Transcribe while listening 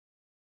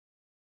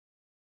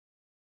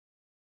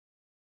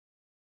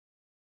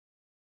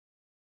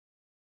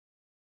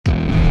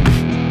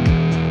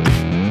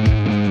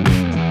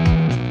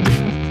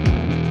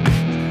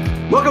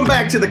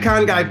back to the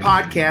Con Guy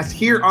podcast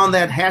here on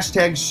that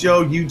hashtag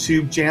show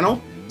YouTube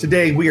channel.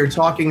 Today we are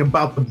talking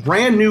about the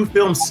brand new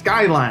film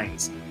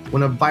Skylines.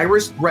 When a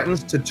virus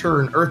threatens to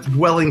turn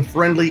Earth-dwelling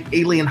friendly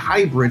alien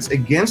hybrids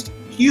against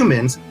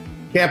humans,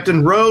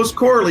 Captain Rose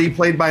Corley,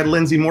 played by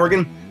Lindsey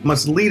Morgan,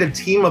 must lead a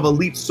team of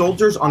elite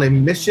soldiers on a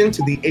mission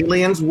to the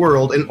aliens'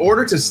 world in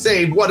order to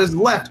save what is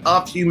left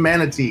of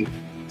humanity.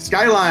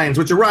 Skylines,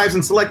 which arrives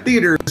in select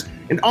theaters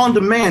and on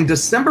demand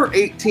December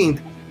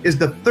 18th, is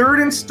the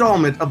third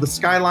installment of the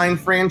Skyline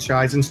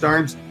franchise and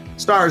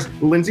stars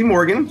Lindsey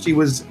Morgan. She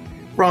was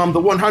from The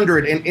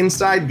 100 and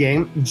Inside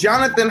Game,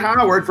 Jonathan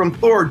Howard from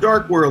Thor,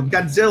 Dark World,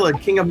 Godzilla,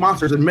 King of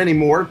Monsters, and many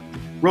more,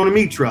 Rhona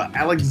Mitra,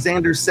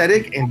 Alexander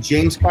Siddig, and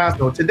James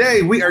Cosmo.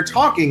 Today, we are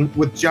talking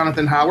with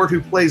Jonathan Howard, who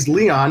plays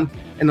Leon,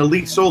 an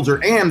elite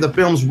soldier, and the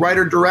film's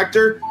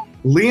writer-director,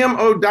 Liam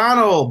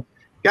O'Donnell.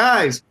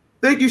 Guys,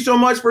 thank you so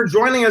much for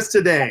joining us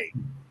today.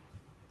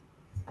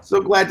 So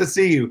glad to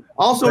see you.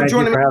 Also Thank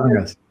joining you for having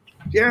us.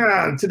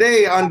 Yeah,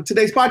 today on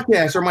today's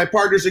podcast are my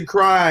partners in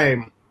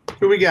crime.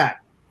 Who we got?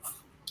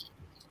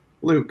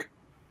 Luke.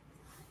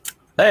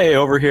 Hey,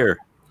 over here.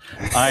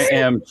 I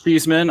am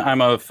Cheeseman. I'm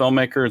a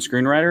filmmaker and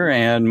screenwriter,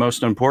 and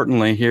most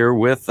importantly, here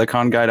with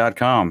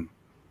theconguy.com.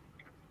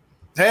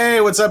 Hey,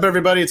 what's up,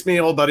 everybody? It's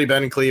me, old buddy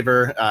Ben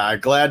Cleaver.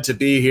 Glad to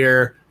be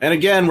here. And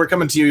again, we're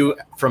coming to you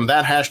from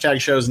that hashtag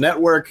show's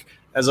network.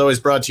 As always,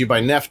 brought to you by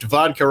Neft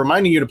Vodka,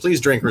 reminding you to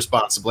please drink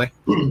responsibly.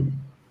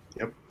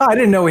 Yep. Oh, I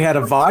didn't know we had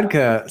a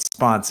vodka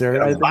sponsor.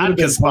 A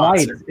vodka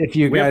sponsor. If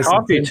you we guys have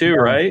coffee too,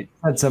 right?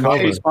 Had some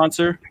Coffee over.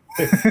 sponsor.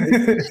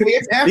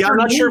 Yeah, I'm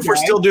not sure if we're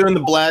still doing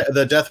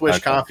the Death Wish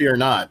coffee or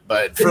not,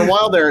 but for a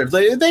while there,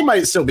 they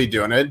might still be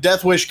doing it.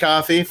 Death Wish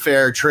coffee,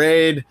 fair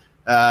trade,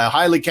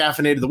 highly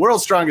caffeinated, the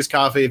world's strongest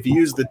coffee. If you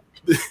use the,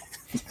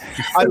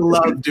 I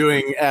love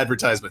doing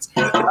advertisements.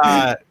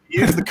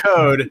 Use the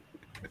code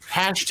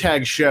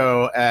hashtag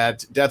show at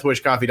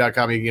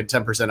deathwishcoffee.com. You can get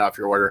 10% off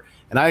your order.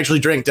 And I actually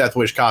drink Death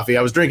Wish coffee.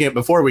 I was drinking it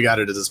before we got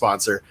it as a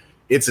sponsor.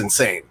 It's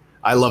insane.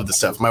 I love the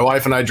stuff. My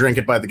wife and I drink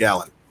it by the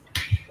gallon.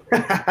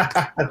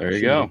 There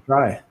you go.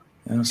 Try.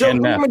 So,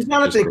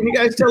 Jonathan, can you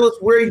guys tell us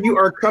where you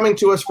are coming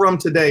to us from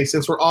today,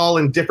 since we're all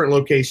in different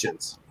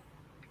locations?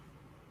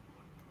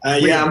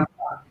 Yeah,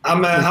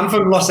 I'm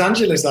from Los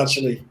Angeles,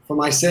 actually. For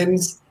my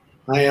sins,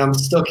 I am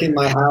stuck in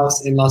my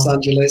house in Los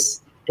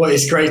Angeles. But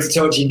it's great to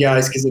talk to you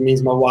guys because it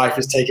means my wife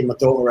is taking my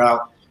daughter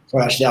out. So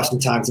I actually have some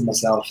time to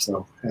myself.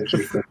 So thank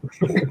you for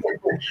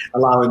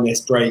allowing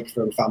this break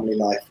from family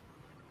life.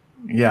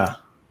 Yeah.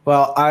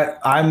 Well,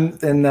 I'm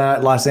in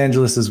Los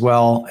Angeles as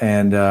well,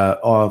 and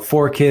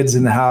 4 kids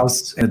in the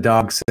house and a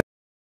dog. So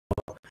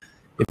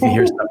if you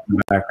hear stuff in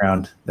the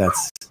background,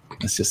 that's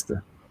just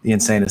the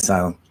insane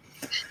asylum.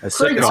 That's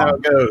how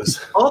it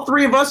goes. All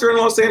 3 of us are in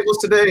Los Angeles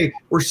today.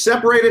 We're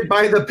separated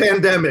by the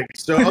pandemic,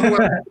 so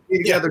otherwise we'd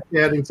be together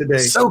chatting today.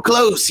 So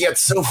close yet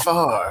so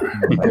far.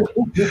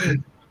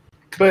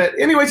 But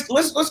anyways,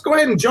 let's go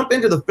ahead and jump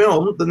into the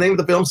film. The name of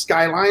the film,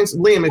 Skylines.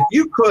 Liam, if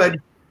you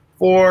could,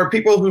 for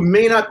people who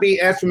may not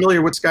be as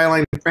familiar with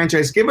Skyline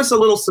franchise, give us a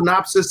little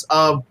synopsis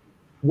of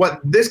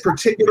what this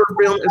particular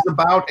film is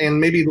about,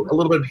 and maybe a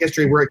little bit of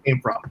history where it came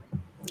from.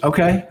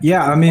 Okay.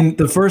 Yeah. I mean,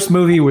 the first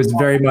movie was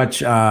very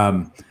much,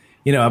 a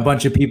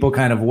bunch of people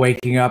kind of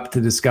waking up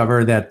to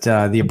discover that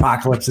the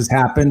apocalypse has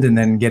happened, and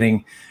then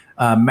getting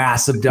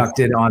mass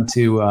abducted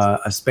onto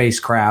a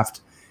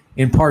spacecraft.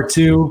 In part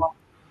 2,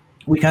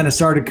 we kind of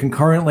started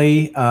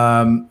concurrently,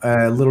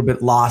 a little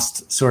bit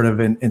lost sort of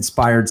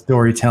inspired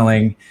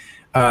storytelling,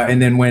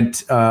 and then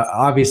went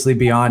obviously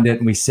beyond it.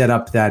 And we set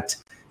up that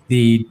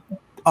the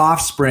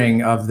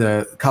offspring of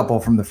the couple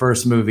from the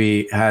first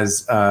movie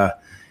has, her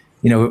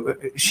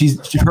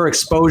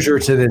exposure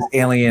to this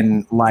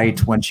alien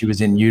light when she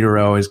was in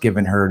utero has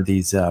given her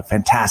these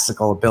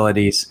fantastical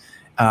abilities,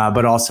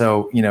 but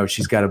also,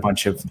 she's got a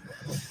bunch of,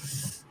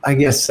 I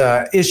guess,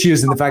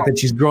 issues in the fact that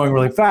she's growing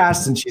really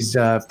fast and she's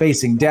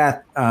facing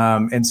death.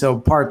 And so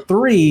part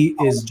 3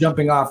 is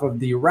jumping off of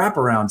the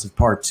wraparounds of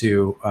part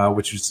 2,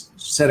 which is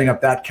setting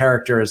up that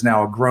character as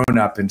now a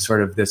grown-up in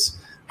sort of this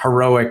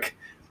heroic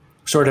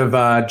sort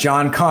of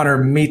John Connor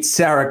meets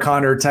Sarah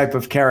Connor type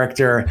of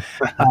character,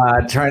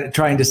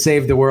 trying to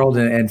save the world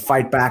and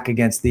fight back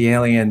against the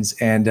aliens.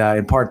 And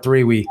in part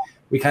 3, we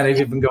kind of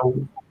even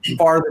go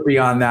farther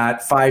beyond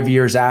that, 5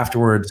 years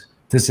afterwards,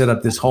 to set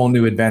up this whole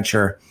new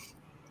adventure,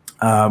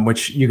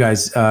 which you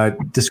guys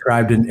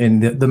described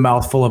in the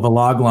mouthful of a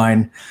log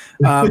line.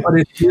 But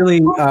it's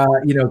really,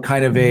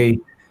 kind of a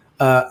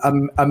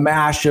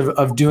mash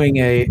of doing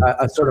a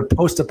sort of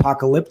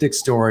post-apocalyptic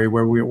story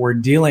where we're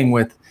dealing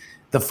with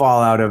the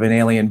fallout of an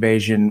alien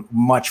invasion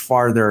much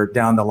farther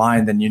down the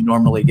line than you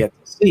normally get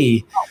to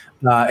see,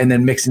 and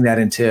then mixing that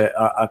into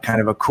a kind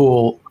of a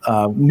cool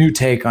new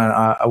take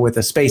on with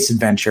a space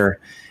adventure,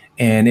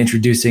 and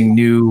introducing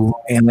new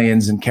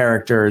aliens and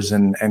characters,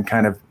 and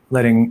kind of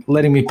letting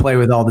me play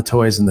with all the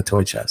toys in the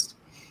toy chest.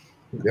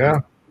 Yeah.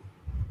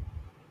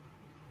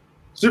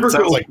 Super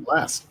Sounds cool. like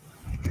blast.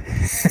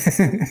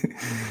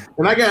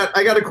 And I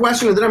got a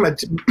question, and then I'm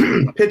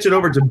gonna pitch it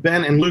over to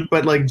Ben and Luke.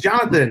 But like,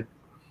 Jonathan,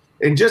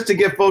 And just to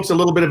give folks a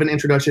little bit of an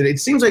introduction, it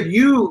seems like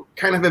you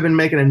kind of have been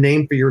making a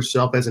name for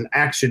yourself as an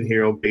action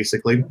hero,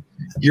 basically.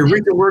 Your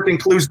recent work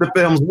includes the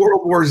films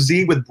World War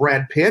Z with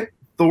Brad Pitt,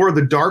 Thor: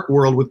 The Dark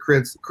World with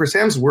Chris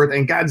Hemsworth,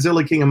 and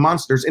Godzilla: King of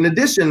Monsters, in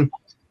addition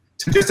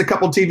to just a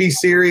couple TV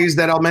series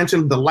that I'll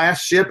mention, The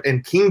Last Ship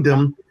and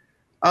Kingdom.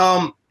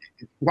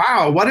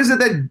 Wow, what is it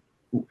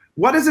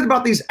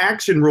about these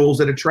action roles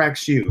that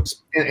attracts you,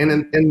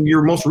 and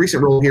your most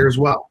recent role here as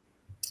well?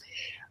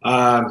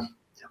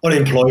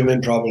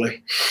 Unemployment,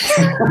 probably.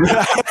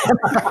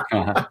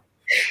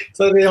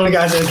 So the only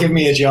guys that give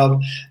me a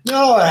job.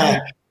 No,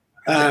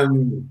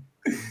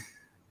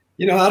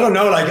 you know, I don't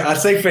know. Like I'd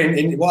say,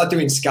 in what I do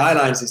in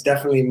Skylines is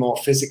definitely more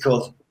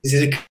physical. This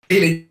is a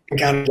completely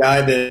kind of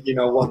guy that, you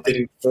know, what did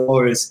in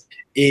Thor is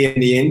Ian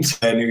the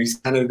intern, who's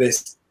kind of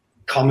this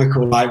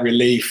comical light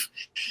relief,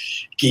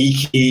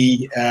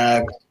 geeky,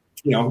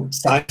 you know,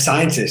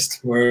 scientist.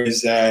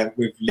 Whereas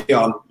with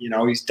Leon, you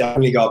know, he's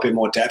definitely got a bit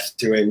more depth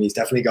to him. He's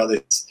definitely got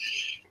this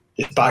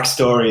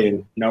backstory.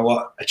 And you know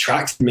what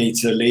attracted me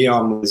to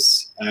Leon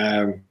was,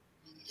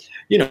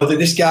 you know, that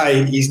this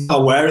guy, he's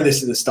not aware of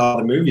this at the start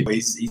of the movie, but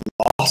he's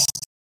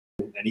lost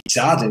and he's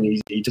sad and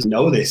he doesn't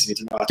know this. He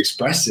doesn't know how to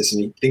express this,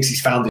 and he thinks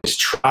he's found his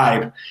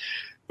tribe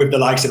with the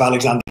likes of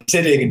Alexander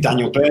Siddig and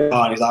Daniel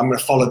Bernhardt. He's like, I'm going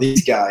to follow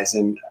these guys.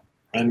 And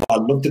what I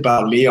loved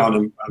about Leon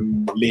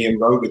and Liam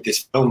wrote with this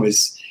film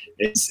is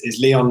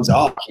Leon's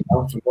arc, you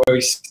know, from where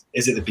he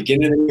is at the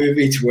beginning of the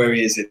movie to where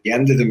he is at the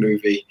end of the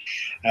movie.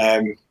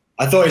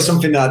 I thought it's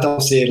something that I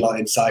don't see a lot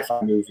in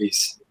sci-fi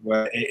movies,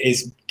 where it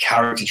is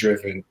character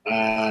driven,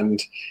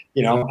 and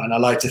you know, and I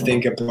like to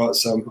think I brought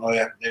some. Oh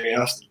yeah, there you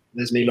are.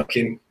 There's me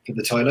looking for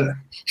the toilet.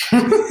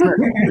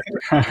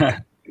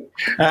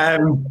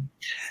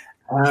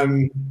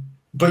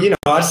 But you know,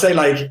 I'd say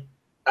like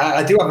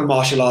I do have a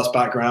martial arts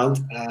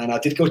background, and I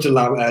did go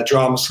to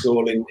drama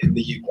school in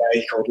the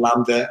UK called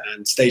Lambda,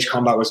 and stage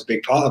combat was a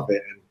big part of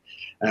it.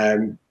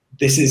 And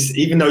this is,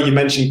 even though you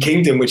mentioned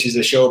Kingdom, which is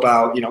a show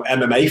about, you know,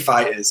 MMA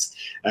fighters,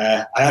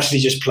 I actually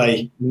just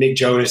play Nick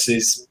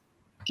Jonas's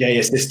gay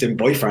assistant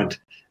boyfriend.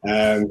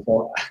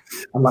 So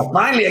I'm like,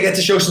 finally, I get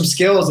to show some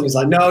skills, and he's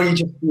like, no, you're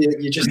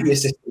just the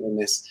assistant in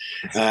this.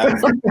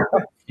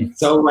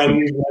 So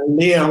when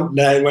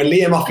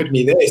Liam offered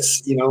me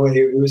this, you know,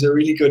 it was a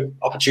really good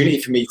opportunity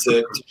for me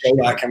to show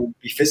that I can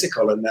be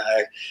physical and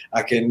that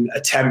I can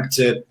attempt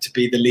to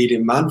be the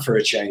leading man for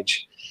a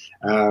change.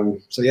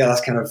 So yeah,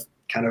 that's kind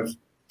of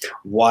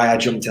why I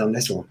jumped on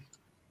this one.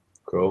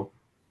 Cool.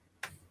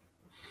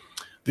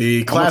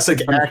 The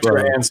classic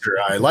actor answer: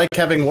 I like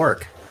having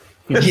work.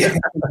 Yeah.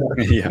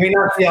 Yeah. I mean,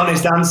 that's the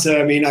honest answer.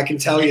 I mean, I can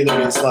tell you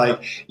that it's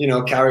like, you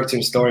know, character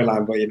and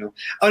storyline, but you know,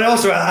 and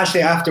also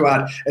actually I have to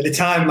add, at the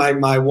time,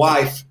 my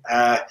wife,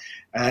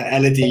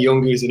 Elodie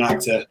Young, who's an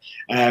actor,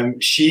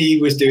 she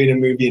was doing a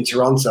movie in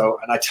Toronto,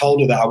 and I told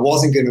her that I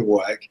wasn't going to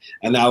work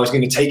and that I was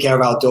going to take care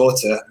of our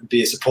daughter and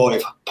be a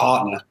supportive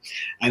partner.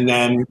 And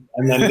then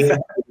the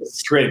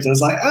script, and I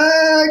was like,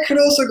 I could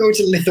also go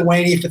to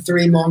Lithuania for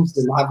 3 months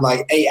and have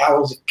like 8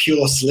 hours of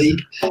pure sleep.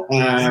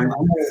 I'm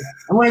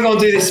going to go and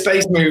do this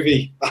space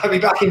movie. I'll be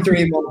back in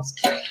 3 months.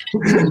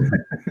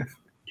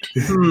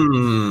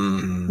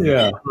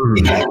 Yeah.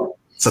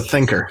 It's a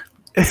thinker.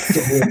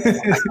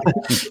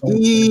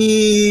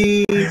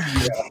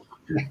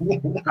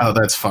 Oh,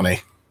 that's funny.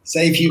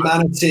 Save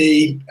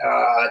humanity,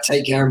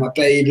 take care of my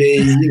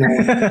baby, you know.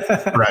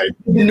 Right.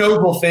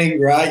 Noble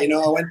thing, right? You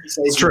know, I went to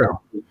save. It's true.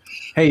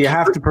 Hey, you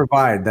have to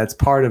provide. That's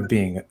part of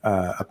being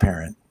a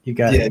parent. You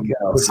got to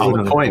go.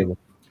 Solid point.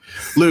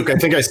 Luke, I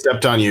think I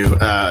stepped on you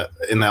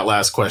in that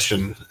last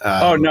question.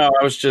 Oh, no,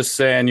 I was just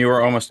saying you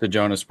were almost a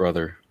Jonas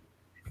brother.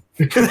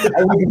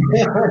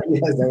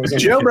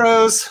 Joe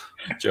Bros.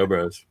 Joe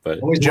Bros. But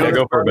Joe,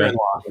 go for a bit.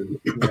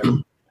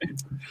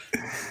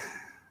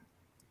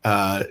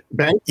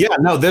 Yeah,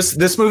 no,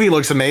 this movie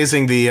looks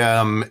amazing.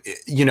 The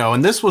you know,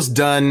 and this was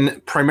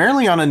done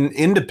primarily on an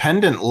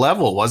independent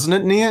level, wasn't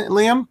it,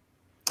 Liam?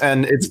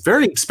 And it's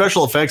very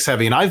special effects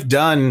heavy. And I've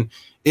done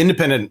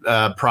independent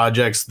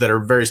projects that are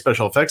very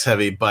special effects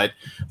heavy, but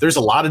there's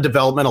a lot of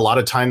development, a lot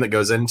of time that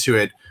goes into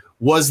it.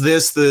 Was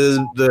this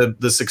the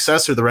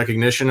success or the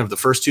recognition of the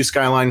first 2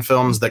 Skyline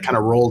films that kind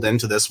of rolled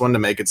into this one to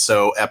make it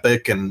so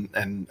epic and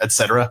et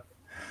cetera?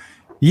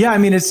 Yeah, I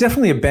mean, it's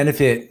definitely a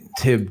benefit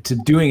to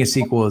doing a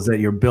sequel is that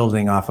you're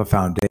building off a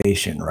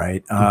foundation,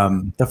 right?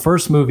 The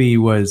first movie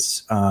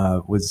was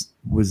a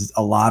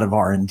lot of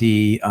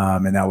R&D,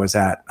 and that was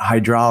at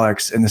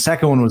Hydraulics, and the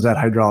second one was at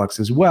Hydraulics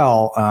as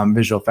well,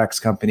 visual effects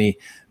company.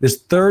 This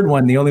third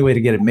one, the only way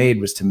to get it made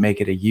was to make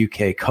it a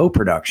UK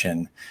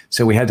co-production.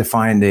 So we had to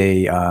find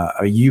a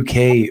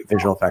UK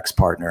visual effects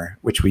partner,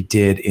 which we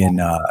did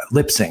in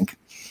Lip Sync.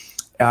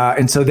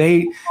 And so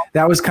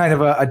that was kind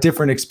of a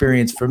different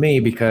experience for me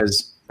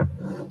because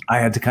I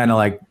had to kind of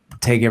like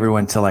take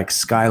everyone to like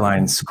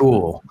Skyline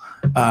school,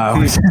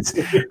 which is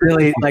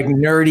really like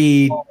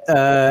nerdy,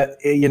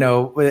 you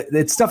know,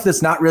 it's stuff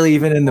that's not really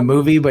even in the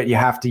movie, but you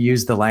have to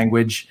use the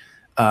language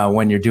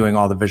when you're doing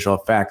all the visual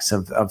effects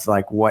of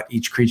like what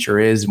each creature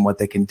is and what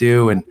they can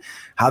do and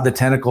how the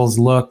tentacles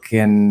look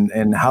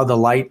and how the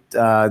light,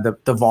 the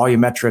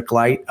volumetric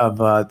light of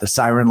the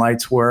siren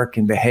lights work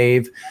and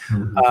behave.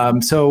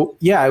 So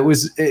yeah, it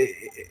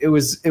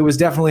was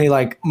definitely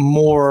like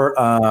more,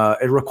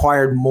 it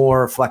required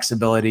more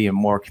flexibility and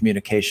more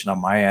communication on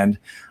my end,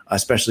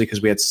 especially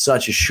because we had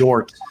such a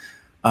short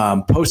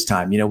post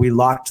time. You know, we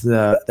locked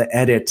the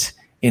edit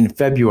in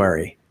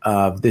February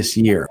of this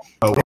year.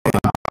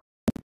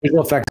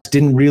 Visual effects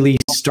didn't really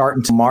start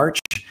until March,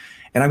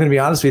 and I'm going to be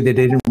honest with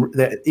you,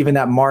 even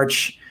that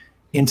March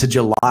into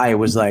July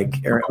was like,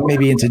 or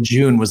maybe into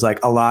June was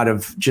like a lot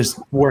of just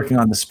working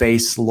on the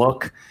space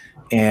look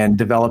and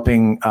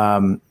developing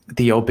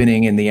the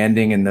opening and the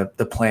ending and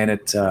the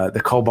planet,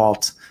 the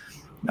cobalt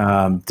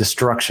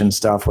destruction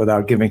stuff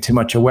without giving too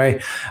much away.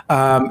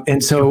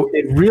 And so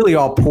it really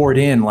all poured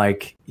in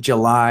like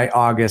July,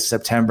 August,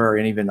 September,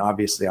 and even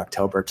obviously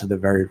October to the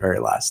very, very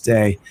last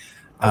day.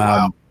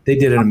 Wow. They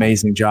did an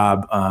amazing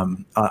job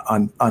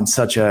on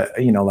such a,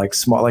 you know, like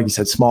small, like you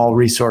said, small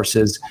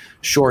resources,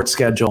 short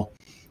schedule.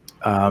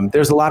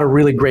 There's a lot of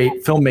really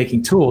great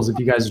filmmaking tools. If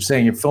you guys are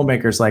saying you're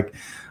filmmakers, like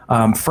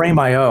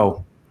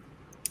Frame.io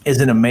is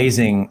an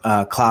amazing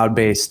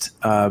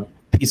cloud-based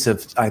piece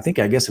of, I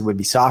guess it would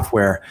be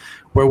software,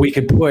 where we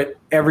could put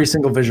every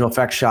single visual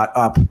effects shot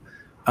up,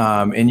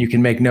 and you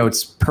can make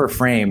notes per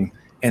frame,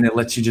 and it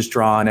lets you just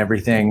draw on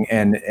everything.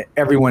 And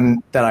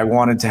everyone that I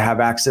wanted to have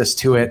access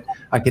to it,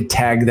 I could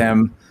tag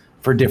them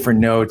for different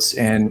notes.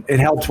 And it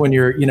helped when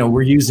you're, you know,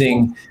 we're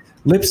using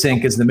Lip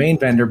Sync as the main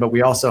vendor, but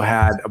we also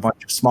had a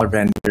bunch of smaller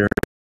vendors,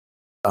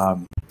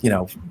 you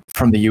know,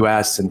 from the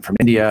US and from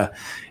India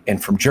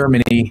and from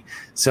Germany.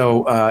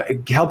 So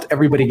it helped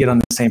everybody get on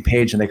the same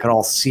page, and they could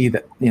all see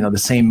that, you know, the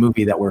same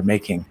movie that we're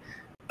making.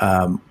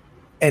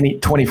 Any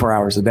 24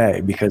 hours a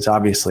day, because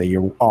obviously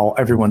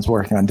everyone's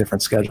working on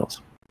different schedules.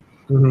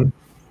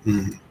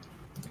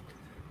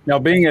 Now,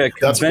 being a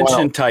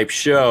convention type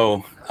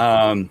show,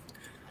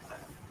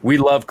 we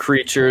love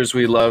creatures.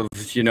 We love,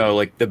 you know,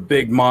 like the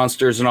big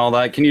monsters and all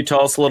that. Can you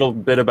tell us a little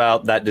bit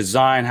about that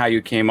design, how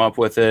you came up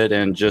with it,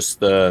 and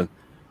just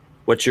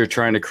what you're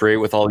trying to create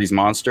with all these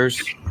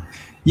monsters?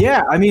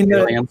 Yeah, I mean,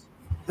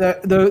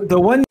 the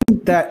one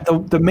that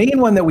the main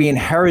one that we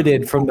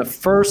inherited from the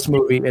first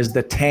movie is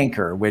the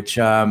tanker, which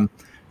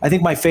I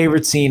think my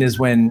favorite scene is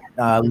when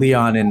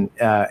Leon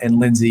and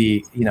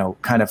Lindsey, you know,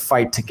 kind of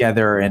fight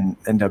together and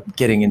end up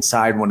getting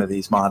inside one of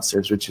these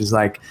monsters, which is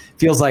like,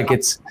 feels like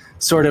it's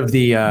sort of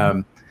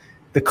the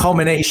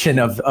culmination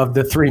of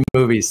the three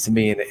movies to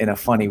me in a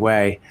funny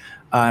way.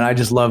 And I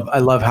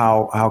love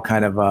how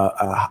kind of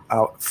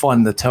how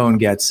fun the tone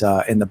gets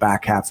in the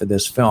back half of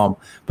this film.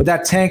 But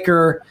that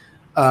tanker,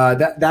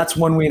 that's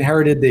when we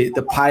inherited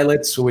the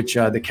pilots, which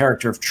the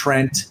character of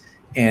Trent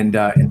and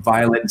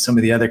Violet and some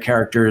of the other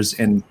characters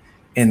in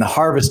the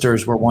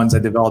Harvesters were ones I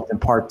developed in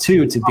part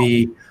 2 to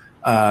be,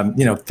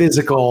 you know,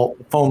 physical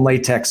foam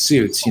latex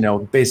suits, you know,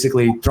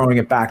 basically throwing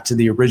it back to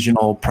the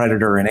original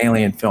Predator and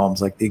Alien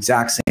films, like the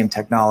exact same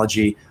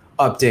technology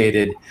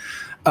updated.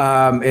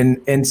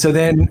 And so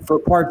then for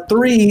part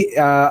 3,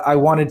 I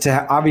wanted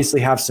to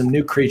obviously have some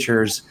new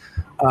creatures.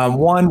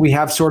 One, we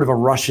have sort of a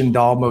Russian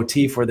doll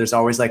motif where there's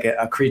always like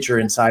a creature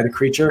inside a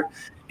creature.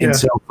 And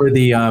so for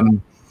the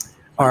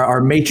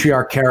our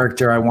matriarch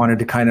character, I wanted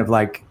to kind of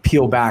like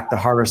peel back the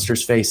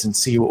Harvester's face and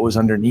see what was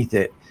underneath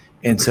it.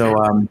 And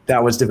so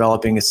that was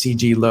developing a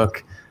CG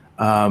look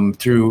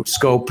through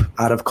scope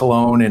out of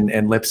Cologne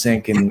and Lip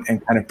Sync and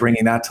kind of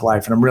bringing that to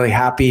life. And I'm really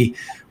happy.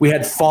 We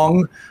had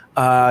Feng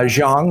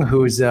Zhang,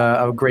 who's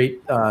a great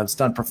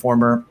stunt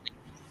performer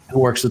who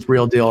works with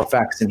Real Deal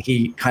Effects, and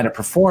he kind of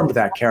performed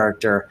that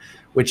character,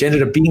 which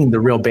ended up being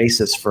the real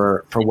basis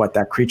for what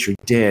that creature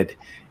did.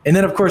 And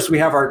then, of course, we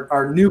have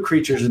our new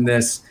creatures in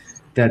this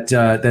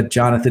that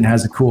Jonathan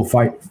has a cool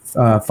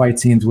fight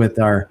scenes with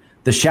are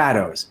the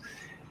Shadows.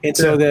 And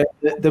so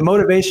the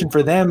motivation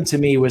for them to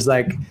me was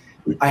like,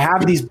 I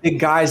have these big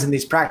guys in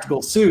these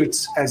practical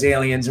suits as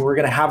aliens, and we're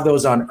going to have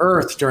those on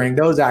Earth during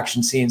those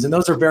action scenes. And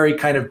those are very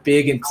kind of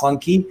big and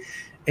clunky.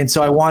 And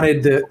so I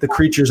wanted the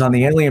creatures on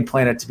the alien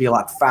planet to be a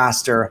lot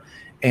faster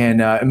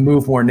and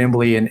move more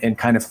nimbly and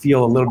kind of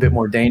feel a little bit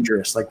more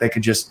dangerous. Like they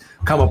could just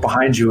come up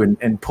behind you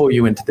and pull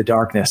you into the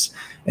darkness.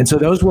 And so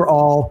those were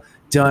all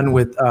done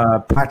with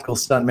practical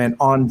stuntmen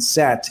on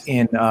set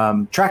in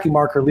tracking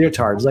marker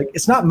leotards. Like,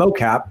 it's not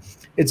mocap.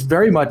 It's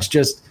very much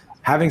just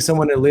having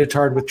someone in a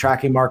leotard with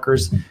tracking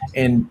markers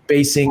and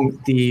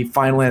basing the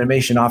final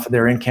animation off of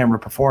their in-camera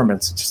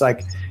performance. It's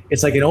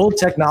like an old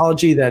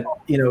technology that,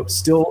 you know,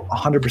 still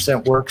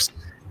 100% works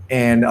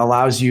and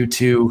allows you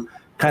to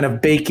kind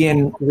of bake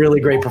in really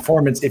great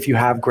performance if you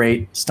have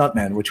great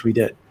stuntmen, which we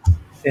did.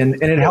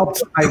 And it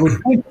helped. I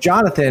would think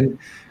Jonathan,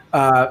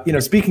 you know,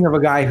 speaking of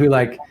a guy who,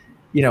 like,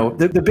 you know,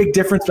 the big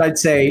difference, I'd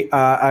say,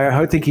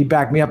 I think he'd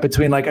back me up,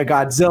 between like a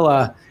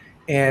Godzilla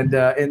and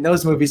in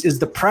those movies is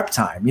the prep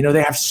time. You know,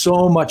 they have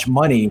so much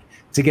money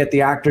to get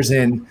the actors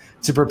in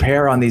to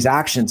prepare on these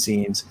action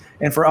scenes.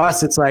 And for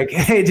us, it's like,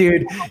 hey,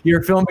 dude,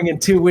 you're filming in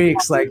 2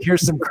 weeks. Like,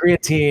 here's some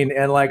creatine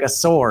and like a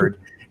sword.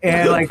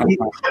 And like,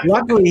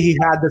 luckily, he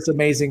had this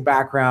amazing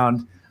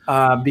background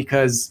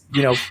because,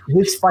 you know,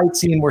 his fight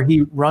scene where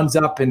he runs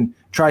up and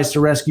tries to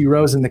rescue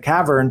Rose in the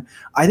cavern,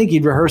 I think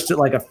he'd rehearsed it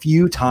like a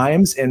few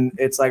times, and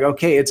it's like,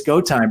 okay, it's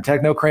go time.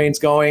 Techno crane's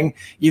going.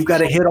 You've got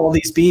to hit all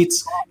these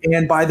beats.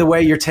 And by the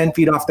way, you're 10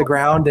 feet off the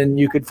ground and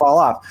you could fall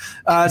off.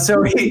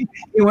 So he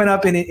went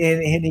up and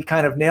he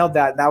kind of nailed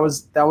that. That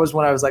was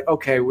when I was like,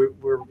 okay, we're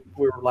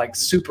like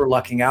super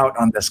lucking out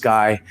on this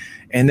guy.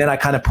 And then I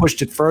kind of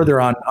pushed it further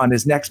on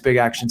his next big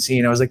action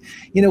scene. I was like,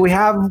 you know, we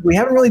haven't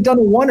really done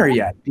a oneer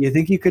yet. Do you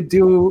think you could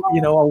do,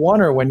 you know, a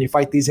oneer when you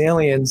fight these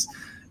aliens,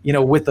 you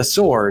know, with a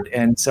sword?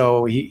 And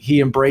so he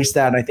embraced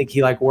that. And I think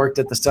he like worked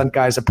at the stunt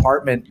guy's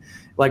apartment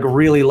like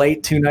really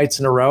late 2 nights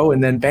in a row,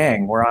 and then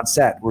bang, we're on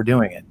set, we're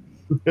doing it.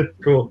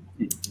 Cool.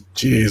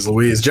 Jeez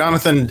Louise.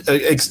 Jonathan,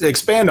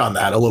 expand on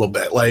that a little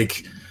bit.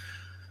 Like,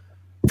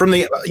 from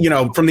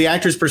the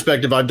actor's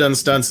perspective, I've done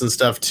stunts and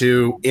stuff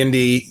too.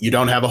 Indie, you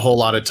don't have a whole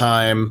lot of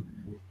time.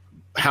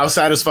 How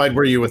satisfied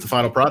were you with the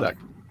final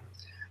product?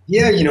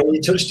 Yeah, you know,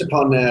 you touched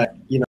upon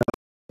you know,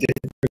 the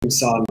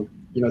difference on,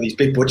 you know, these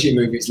big budget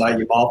movies like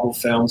your Marvel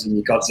films and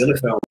your Godzilla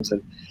films,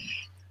 and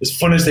as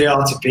fun as they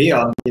are to be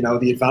on, you know,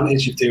 the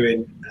advantage of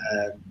doing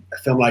a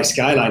film like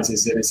Skylines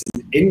is that it's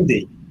an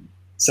indie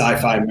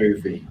sci-fi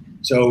movie.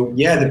 So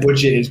yeah, the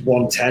budget is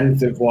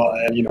 1/10 of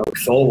what you know,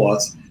 Thor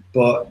was.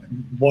 But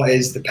what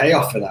is the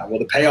payoff for that? Well,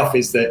 the payoff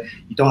is that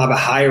you don't have a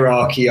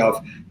hierarchy of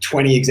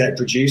 20 exec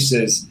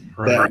producers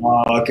that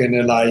are going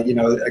to, like, you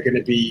know, are going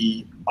to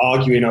be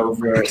arguing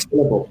over a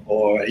syllable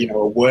or, you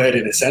know, a word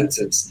in a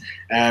sentence.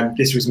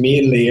 This was me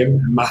and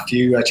Liam,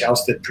 Matthew,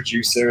 Chelsea, the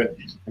producer,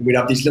 and we'd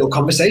have these little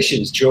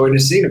conversations during the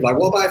scene of like,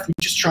 what about if we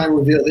just try and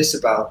reveal this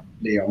about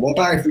Liam? What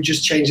about if we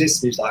just change this?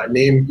 And he's like,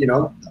 Liam, you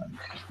know,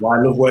 why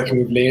I love working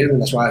with Liam,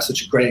 and that's why I had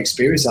such a great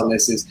experience on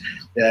this, is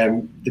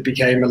there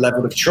became a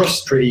level of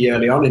trust pretty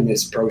early on in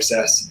this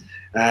process,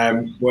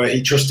 where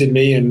he trusted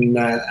me, and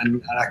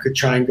I could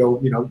try and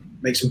go, you know,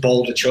 make some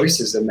bolder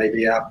choices than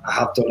maybe I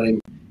have done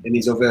in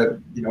these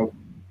other, you know,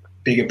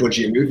 bigger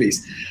budget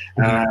movies.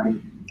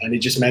 And it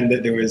just meant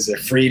that there was a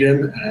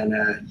freedom, and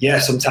yeah,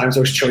 sometimes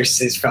those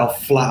choices fell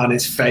flat on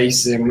his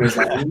face and was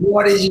like,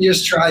 what did you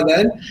just try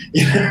then?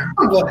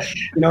 But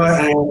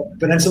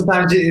then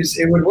sometimes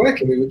it would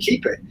work and we would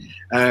keep it.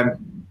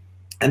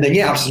 And then,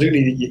 yeah,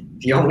 absolutely,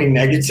 the only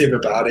negative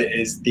about it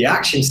is the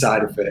action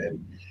side of it.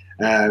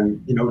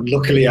 And, you know,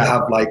 luckily I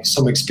have like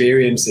some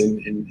experience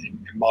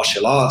in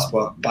martial arts,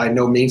 but by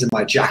no means am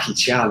I Jackie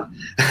Chan.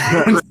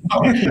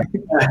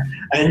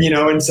 And, you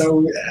know, and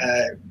so,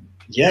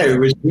 yeah, it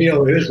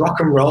was rock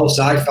and roll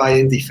sci-fi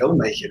indie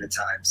filmmaking at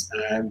times.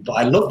 But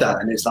I love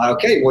that. And it's like,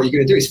 okay, what you're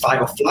going to do is fight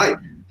or flight.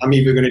 I'm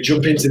either going to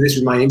jump into this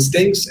with my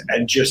instincts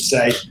and just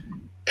say,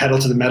 pedal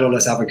to the metal,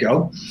 let's have a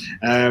go.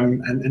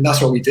 And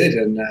that's what we did.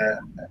 And,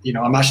 you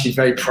know, I'm actually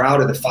very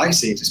proud of the fight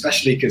scenes,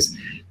 especially because,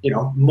 you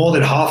know, more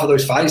than half of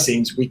those fight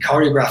scenes we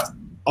choreographed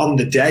on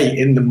the day,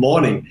 in the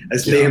morning,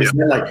 as Liam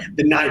said, like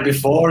the night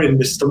before in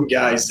the stunt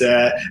guy's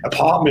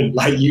apartment,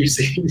 like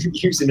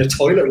using a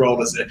toilet roll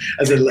as a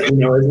you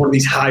know, as one of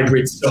these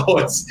hybrid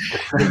swords.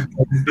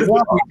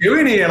 What are we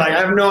doing here? Like, I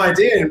have no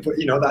idea. But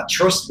you know, that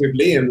trust with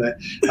Liam, that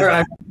all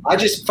right, I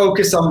just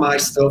focus on my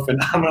stuff, and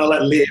I'm gonna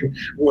let Liam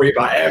worry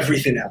about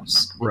everything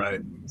else.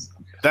 Right.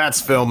 That's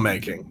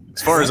filmmaking,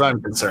 as far as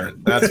I'm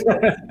concerned. That's.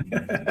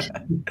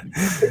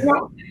 You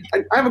know,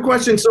 I have a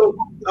question. So.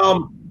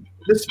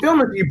 This film,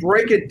 if you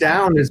break it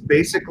down, is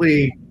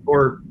basically,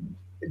 or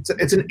it's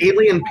an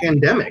alien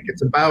pandemic.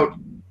 It's about,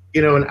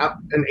 you know,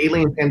 an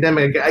alien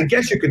pandemic. I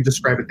guess you could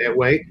describe it that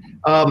way.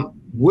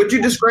 Would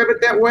you describe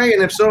it that way?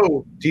 And if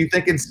so, do you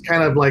think it's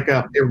kind of like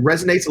it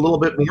resonates a little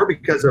bit more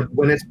because of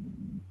when it's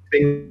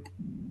being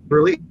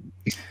released?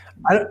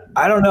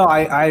 I don't know.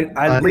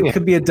 I think it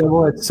could be a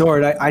double-edged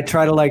sword. I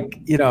try to, like,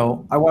 you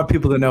know, I want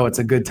people to know it's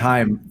a good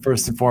time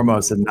first and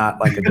foremost, and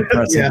not like a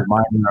depressing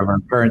reminder of our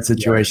current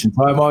situation.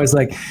 So I'm always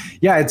like,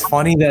 yeah, it's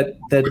funny that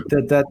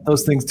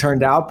those things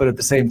turned out, but at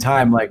the same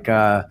time, like,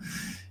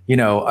 you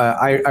know,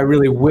 I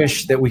really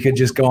wish that we could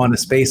just go on a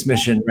space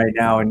mission right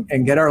now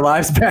and get our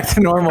lives back to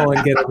normal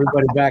and get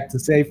everybody back to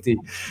safety.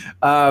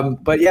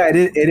 But yeah,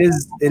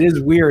 it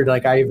is weird.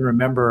 Like, I even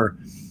remember,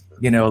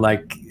 you know,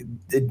 like,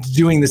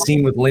 doing the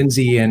scene with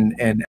Lindsey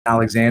and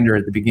Alexander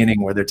at the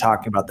beginning, where they're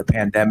talking about the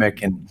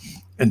pandemic and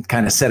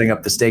kind of setting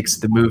up the stakes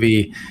of the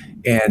movie.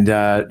 And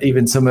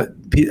even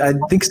I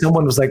think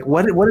someone was like,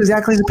 what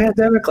exactly is a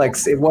pandemic? Like,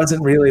 it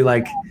wasn't really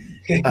like,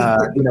 you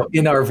know,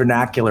 in our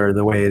vernacular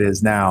the way it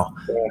is now.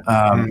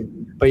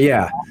 But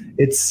yeah,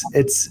 it's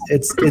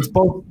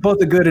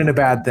both a good and a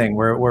bad thing.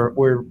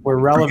 We're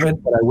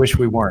relevant, but I wish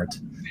we weren't.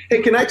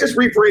 Hey, can I just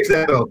rephrase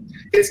that though?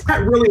 It's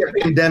not really a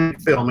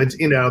pandemic film. It's,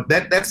 you know,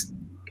 that's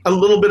a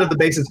little bit of the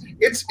basis.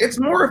 It's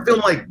more a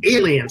film like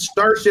Alien,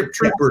 Starship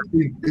Troopers,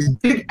 these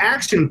big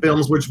action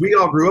films which we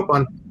all grew up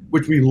on,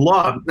 which we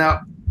love.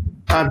 Now,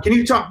 can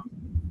you talk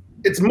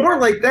it's more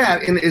like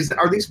that. And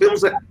are these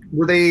films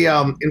were they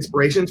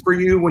inspirations for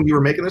you when you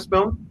were making this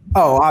film?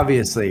 Oh,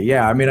 obviously,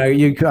 yeah. I mean,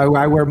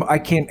 I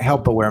can't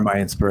help but wear my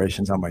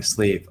inspirations on my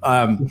sleeve.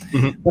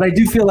 But I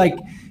do feel like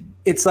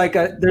it's like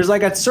there's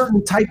like a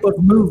certain type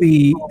of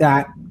movie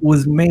that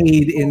was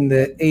made in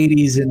the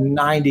 80s and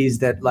 90s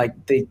that like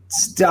they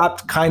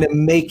stopped kind of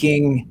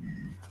making,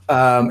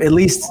 at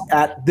least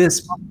at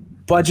this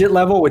budget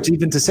level, which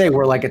even to say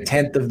we're like a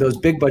tenth of those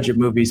big budget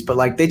movies, but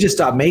like they just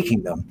stopped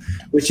making them,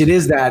 which it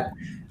is that,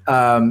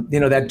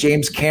 that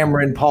James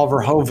Cameron, Paul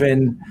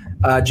Verhoeven,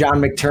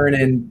 John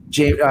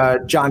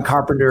McTiernan, John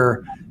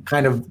Carpenter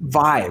kind of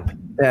vibe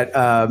that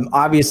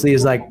obviously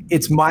is like,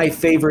 it's my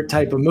favorite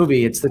type of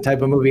movie. It's the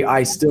type of movie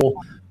I still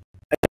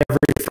every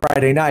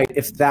Friday night.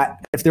 If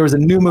there was a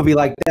new movie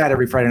like that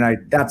every Friday night,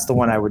 that's the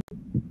one I would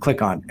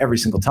click on every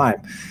single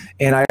time.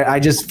 And I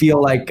just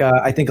feel like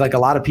I think like a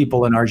lot of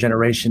people in our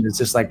generation, it's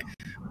just like,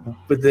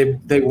 but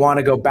they want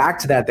to go back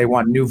to that. They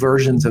want new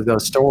versions of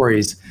those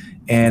stories,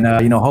 and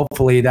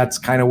hopefully that's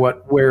kind of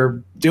what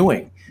we're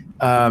doing.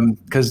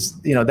 Because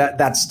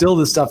that's still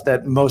the stuff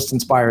that most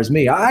inspires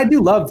me. I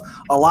do love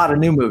a lot of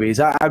new movies.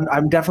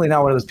 I'm definitely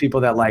not one of those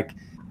people that like,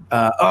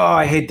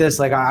 I hate this.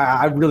 Like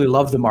I really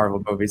love the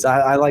Marvel movies.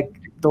 I like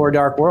Thor: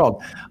 Dark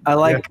World. I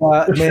like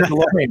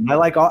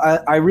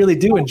Mandalorian. I really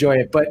do enjoy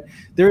it. But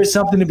there is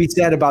something to be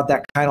said about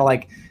that kind of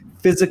like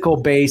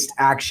physical-based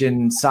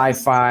action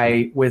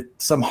sci-fi with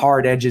some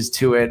hard edges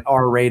to it,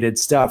 R-rated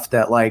stuff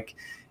that like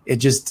it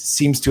just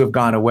seems to have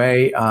gone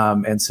away.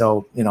 And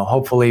so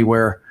hopefully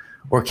we're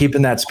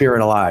keeping that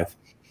spirit alive.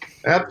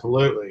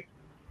 Absolutely.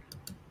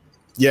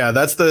 Yeah,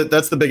 that's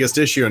the biggest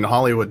issue in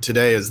Hollywood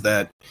today is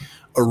that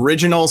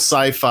original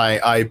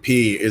sci-fi IP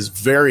is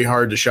very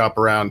hard to shop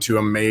around to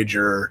a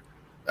major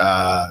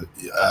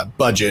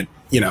budget,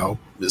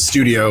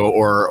 studio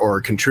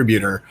or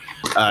contributor,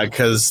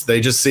 because they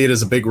just see it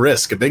as a big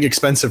risk, a big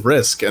expensive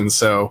risk. And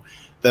so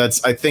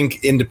I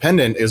think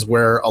independent is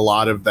where a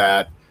lot of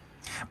that.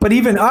 But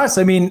even us,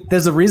 I mean,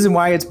 there's a reason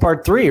why it's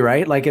part 3,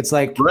 right? Like it's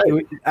like,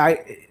 right.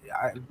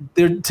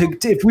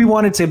 If we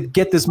wanted to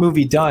get this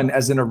movie done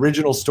as an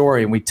original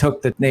story and we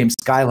took the name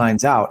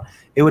Skylines out,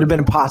 it would have been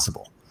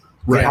impossible.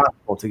 Right.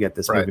 Impossible to get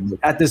this movie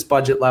at this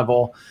budget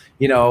level.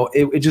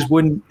 It just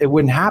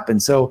wouldn't happen.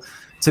 So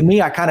to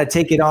me, I kind of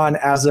take it on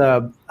as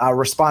a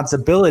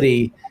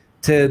responsibility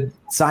to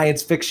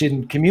science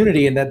fiction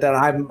community, and that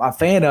I'm a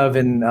fan of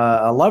and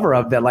a lover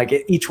of, that like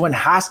each one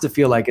has to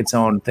feel like its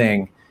own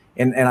thing.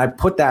 And I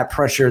put that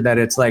pressure that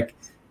it's like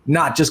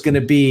not just going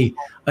to be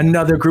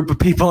another group of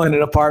people in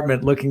an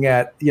apartment looking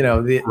at,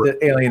 the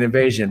alien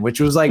invasion, which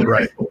was like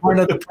part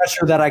of the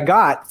pressure that I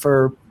got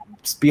for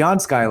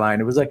Beyond Skyline.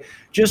 It was like,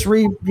 just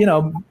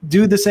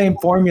do the same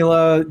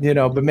formula,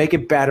 but make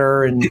it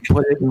better and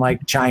put it in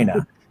like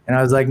China. And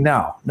I was like,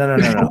 no.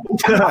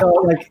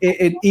 So like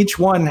each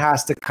one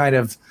has to kind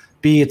of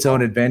be its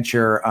own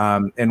adventure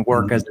and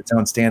work as its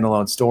own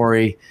standalone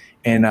story.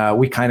 And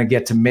we kind of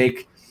get to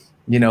make,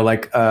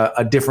 like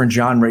a different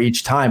genre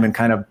each time and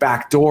kind of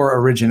backdoor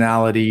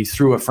originality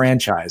through a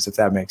franchise, if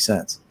that makes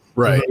sense.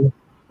 Right.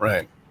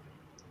 Right.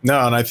 No,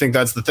 and I think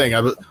that's the thing.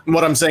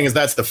 What I'm saying is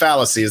that's the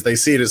fallacy, is they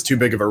see it as too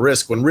big of a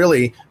risk when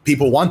really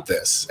people want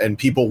this and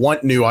people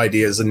want new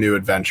ideas and new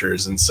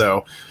adventures. And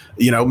so,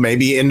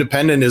 maybe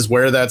independent is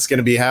where that's going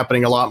to be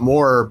happening a lot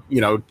more,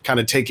 kind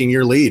of taking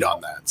your lead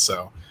on that.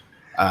 So,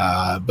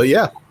 but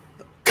yeah.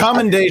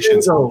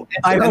 Commendations.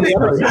 I hope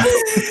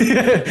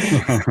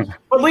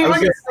But Lee,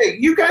 like I say,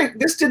 you guys,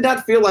 this did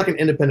not feel like an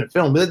independent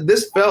film.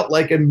 This felt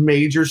like a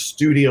major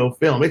studio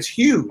film. It's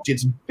huge.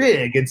 It's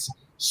big. It's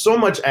so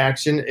much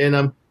action.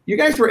 And you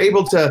guys were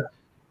able to,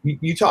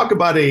 you talk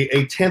about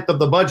a tenth of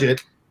the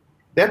budget.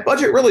 That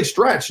budget really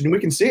stretched, and we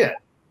can see it.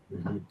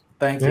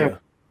 Thank you.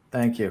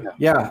 Thank you.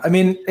 Yeah. I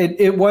mean,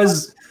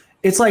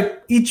 it's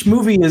like each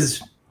movie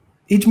is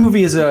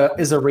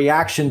a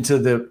reaction to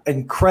the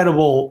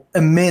incredible,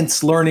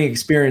 immense learning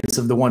experience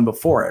of the one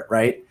before it,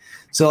 right?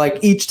 So like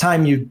each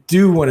time you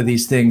do one of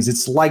these things,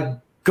 it's like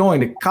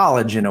going to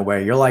college in a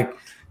way. You're like,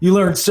 you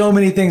learn so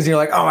many things and you're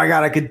like, oh my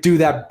God, I could do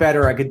that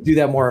better. I could do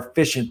that more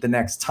efficient the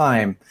next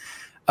time.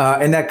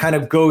 And that kind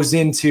of goes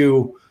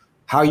into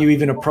how you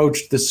even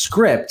approach the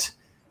script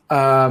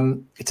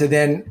to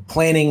then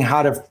planning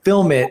how to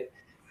film it.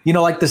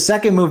 Like the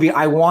second movie,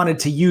 I wanted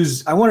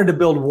to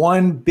build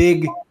one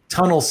big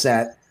tunnel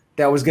set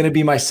that was going to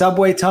be my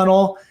subway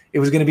tunnel. It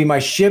was going to be my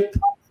ship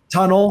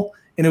tunnel,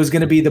 and it was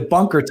going to be the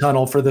bunker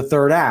tunnel for the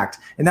third act.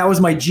 And that was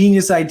my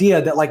genius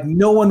idea that like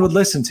no one would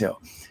listen to,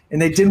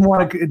 and they didn't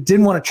want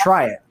to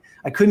try it.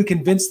 I couldn't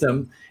convince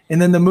them.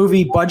 And then the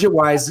movie, budget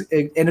wise,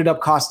 it ended up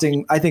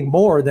costing, I think,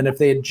 more than if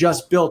they had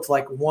just built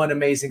like one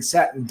amazing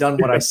set and done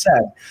what I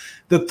said.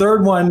 The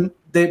third one,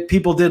 that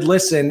people did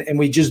listen, and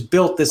we just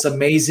built this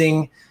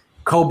amazing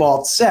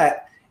Cobalt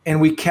set,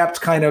 and we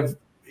kept kind of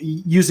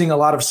using a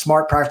lot of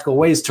smart, practical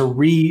ways to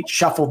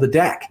reshuffle the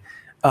deck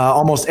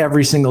almost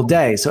every single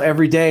day. So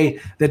every day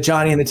that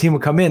Johnny and the team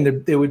would come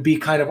in, it would be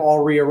kind of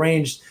all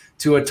rearranged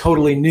to a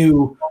totally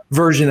new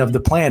version of the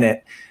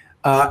planet.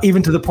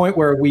 even to the point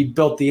where we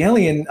built the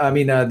alien,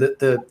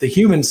 the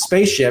human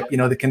spaceship,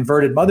 the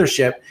converted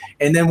mothership.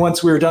 And then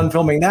once we were done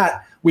filming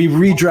that, we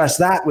redressed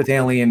that with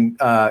alien,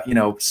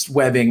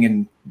 webbing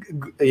and,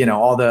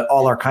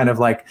 all our kind of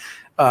like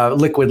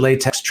liquid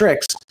latex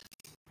tricks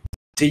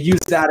to use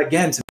that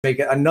again to make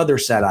another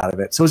set out of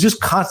it. So it's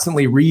just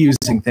constantly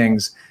reusing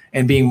things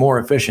and being more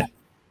efficient.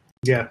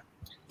 Yeah.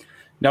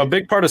 Now, a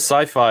big part of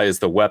sci-fi is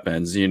the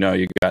weapons. You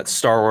got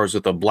Star Wars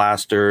with the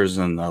blasters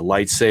and the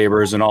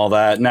lightsabers and all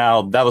that.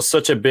 Now, that was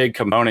such a big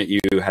component you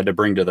had to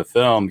bring to the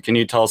film. Can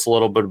you tell us a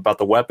little bit about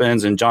the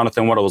weapons and,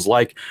 Jonathan, what it was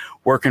like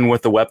working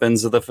with the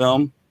weapons of the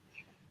film?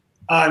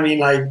 I mean,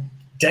 like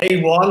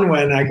day one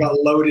when I got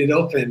loaded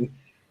up and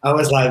I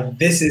was like,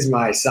 this is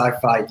my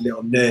sci-fi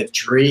little nerd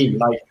dream.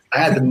 Like, I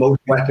had the most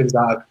weapons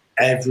out of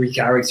every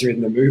character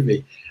in the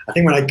movie. I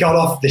think when I got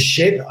off the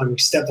ship and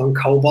stepped on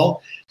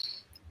Cobalt,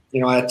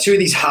 I had two of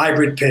these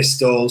hybrid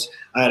pistols.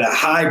 I had a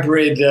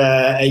hybrid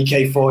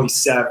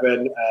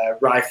AK-47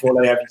 rifle.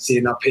 I haven't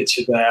seen that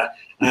picture there.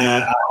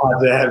 I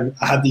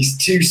had these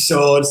two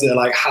swords that are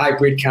like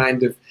hybrid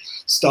kind of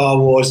Star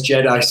Wars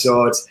Jedi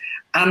swords,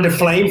 and a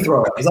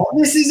flamethrower. I was like,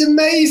 this is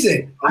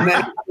amazing. And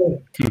then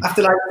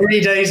after like 3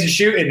 days of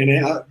shooting in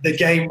it, the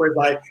game was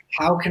like,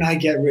 how can I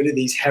get rid of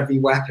these heavy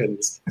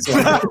weapons? So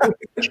I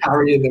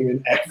carrying them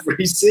in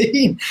every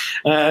scene.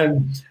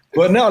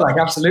 But no, like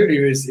absolutely,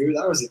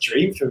 that was a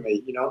dream for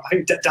me. I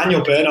think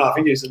Daniel Bernard, I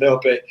think he was a little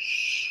bit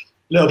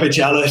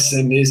jealous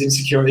and his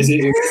insecurity,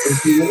 his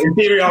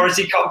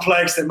inferiority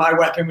complex that my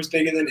weapon was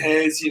bigger than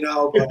his. But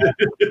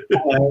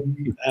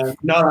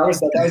no, that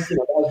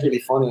was really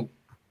fun. And,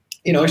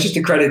 it's just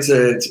a credit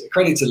to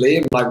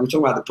Liam. Like we were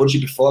talking about the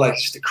budget before, like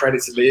it's just a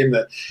credit to Liam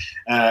that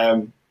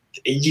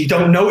you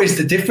don't notice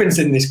the difference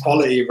in this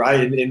quality,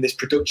 right? In this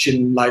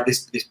production, like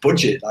this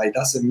budget, like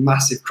that's a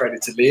massive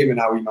credit to Liam and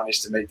how we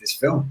managed to make this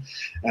film.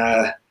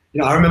 I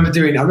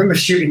remember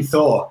shooting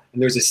Thor,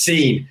 and there was a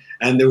scene,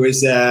 and there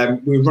was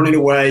we were running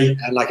away,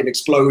 and like an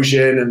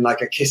explosion, and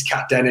like a Kiss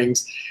Kat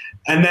Dennings,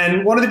 and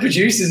then one of the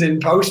producers in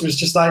post was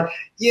just like,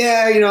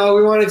 yeah,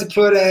 we wanted to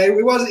put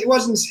it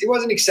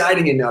wasn't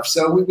exciting enough,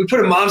 so we put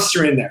a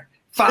monster in there.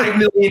 $5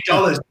 million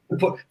to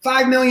put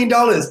 $5 million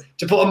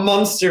to put a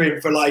monster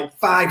in for like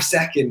 5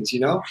 seconds,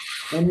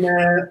 and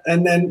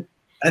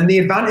the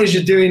advantage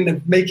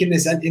of making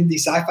this indie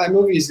sci-fi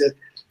movie is that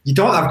you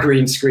don't have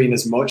green screen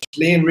as much.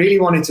 Liam really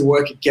wanted to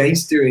work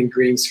against doing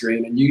green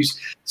screen and use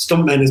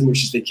stuntmen as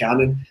much as they can.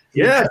 And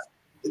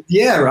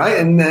right.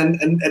 And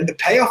the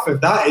payoff of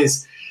that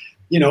is,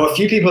 a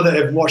few people that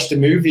have watched the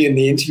movie and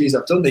the interviews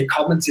I've done, they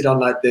commented on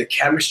like the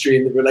chemistry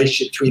and the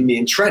relationship between me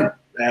and Trent,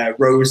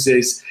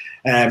 Rose's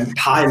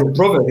pilot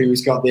brother,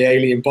 who's got the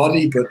alien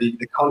body but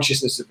the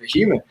consciousness of a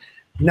human.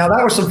 Now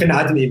that was something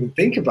I didn't even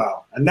think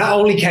about, and that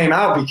only came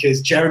out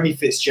because Jeremy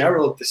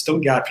Fitzgerald, the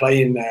stunt guy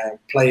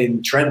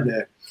playing Trent,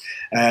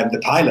 the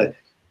pilot,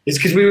 is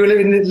because we were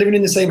living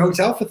in the same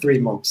hotel for 3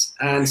 months,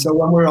 and so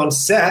when we were on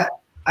set,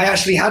 I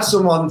actually had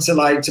someone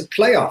to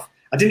play off.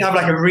 I didn't have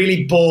like a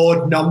really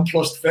bored,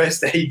 nonplussed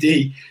first AD.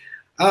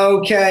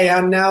 Okay,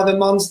 and now the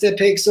monster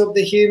picks up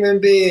the human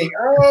being.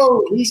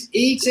 Oh, he's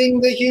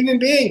eating the human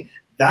being.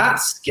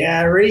 That's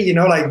scary, we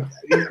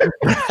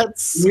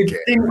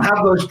didn't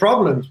have those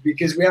problems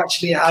because we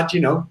actually had,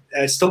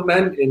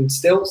 stuntmen in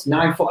stilts,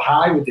 9 foot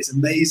high, with this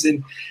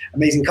amazing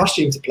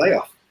costume to play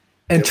off.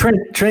 And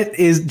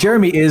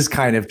Jeremy is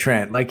kind of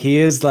Trent. Like he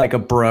is like a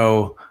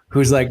bro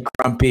who's like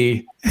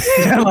grumpy,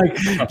 like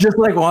just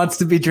like wants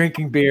to be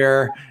drinking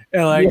beer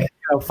and like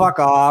fuck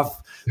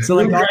off. So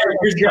like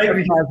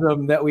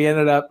that we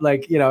ended up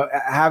like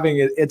having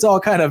it's all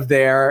kind of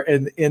there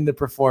in the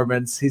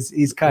performance.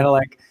 He's kind of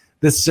like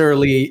this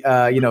surly,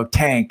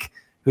 tank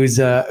who's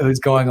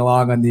going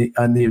along on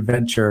the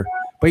adventure.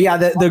 But yeah,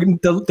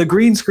 the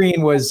green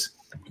screen was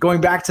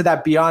going back to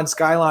that Beyond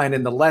Skyline,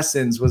 and the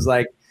lessons was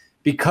like,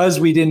 because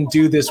we didn't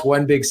do this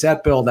one big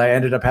set build, I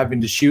ended up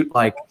having to shoot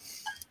like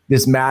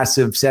this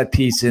massive set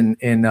piece on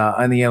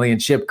the alien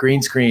ship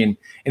green screen,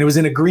 and it was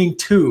in a green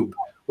tube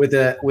with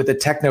a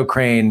techno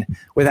crane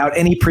without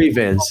any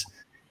previs,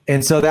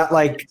 and so that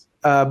like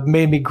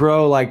made me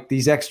grow like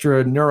these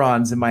extra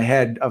neurons in my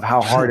head of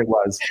how hard it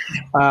was.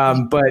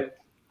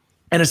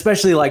 And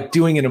especially like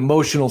doing an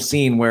emotional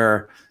scene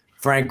where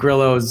Frank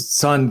Grillo's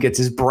son gets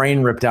his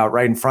brain ripped out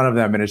right in front of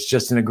them and it's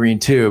just in a green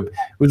tube.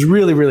 It was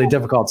really, really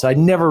difficult. So I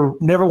never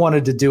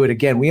wanted to do it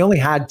again. We only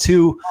had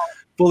 2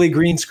 fully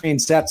green screen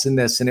sets in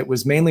this, and it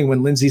was mainly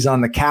when Lindsey's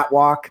on the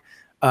catwalk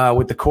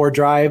with the core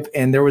drive,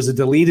 and there was a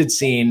deleted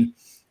scene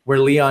where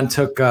Leon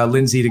took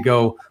Lindsey to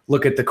go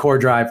look at the core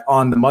drive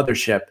on the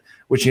mothership,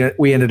 which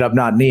we ended up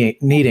not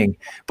needing.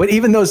 But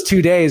even those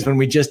 2 days when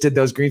we just did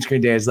those green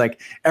screen days,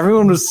 like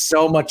everyone was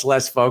so much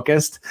less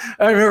focused.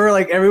 I remember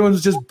like everyone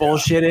was just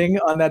bullshitting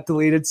on that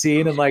deleted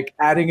scene and like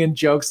adding in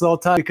jokes the whole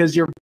time because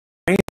your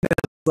brain is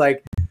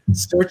like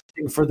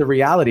searching for the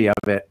reality of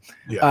it.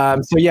 Yeah.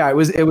 So yeah, it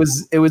was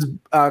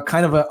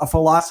kind of a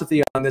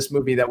philosophy on this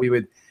movie that we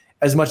would,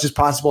 as much as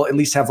possible, at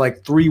least have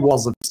like 3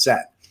 walls of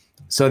set,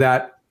 so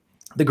that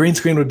the green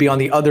screen would be on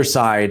the other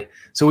side,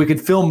 so we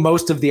could film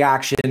most of the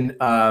action,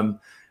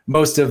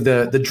 most of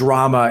the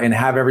drama, and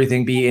have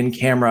everything be in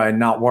camera and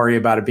not worry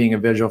about it being a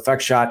visual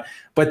effects shot.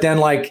 But then,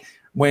 like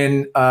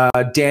when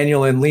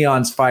Daniel and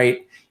Leon's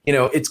fight, you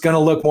know, it's going to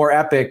look more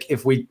epic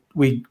if we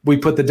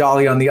put the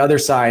dolly on the other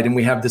side and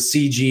we have the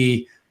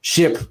CG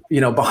ship,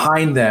 you know,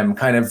 behind them,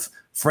 kind of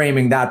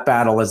framing that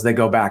battle as they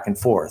go back and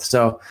forth.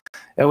 So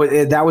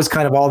that was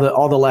kind of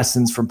all the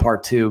lessons from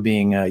part 2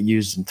 being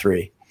used in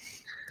 3.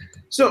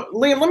 So,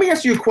 Liam, let me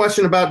ask you a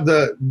question about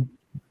the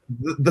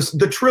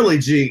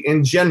trilogy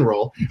in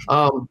general.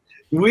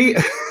 Maybe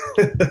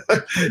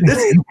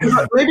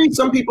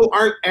some people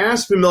aren't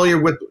as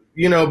familiar with,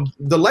 you know,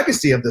 the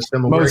legacy of this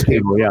film. Most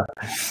people, yeah.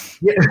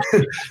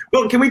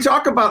 Well, can we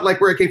talk about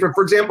like where it came from?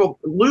 For example,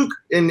 Luke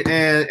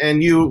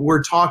and you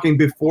were talking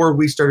before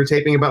we started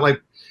taping about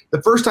like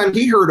the first time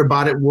he heard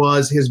about it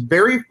was his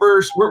very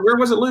first. Where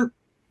was it, Luke?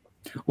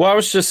 Well, I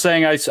was just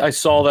saying I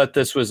saw that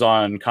this was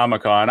on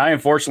Comic-Con. I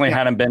unfortunately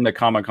hadn't been to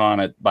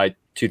Comic-Con by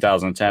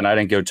 2010. I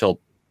didn't go till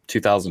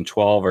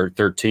 2012 or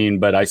 13,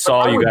 but I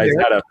saw you guys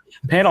had a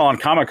panel on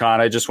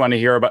Comic-Con. I just wanted to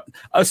hear about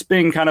us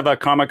being kind of a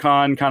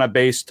Comic-Con kind of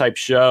based type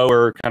show,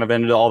 or kind of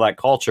into all that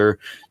culture.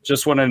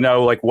 Just want to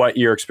know like what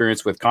your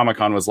experience with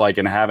Comic-Con was like,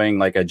 and having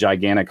like a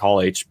gigantic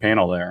Hall H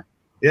panel there.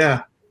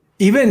 Yeah.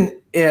 Even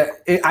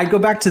I go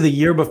back to the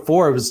year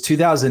before, it was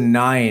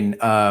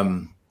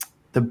 2009.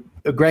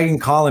 Greg and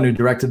Colin, who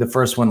directed the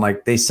first one,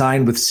 like they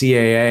signed with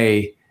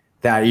CAA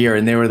that year,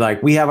 and they were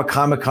like, we have a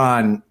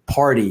Comic-Con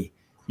party.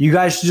 You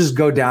guys should just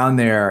go down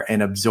there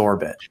and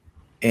absorb it.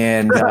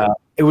 And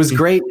it was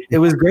great. It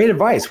was great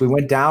advice. We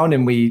went down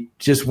and we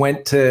just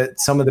went to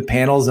some of the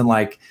panels and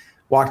like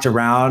walked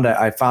around.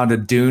 I found a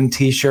Dune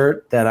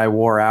t-shirt that I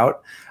wore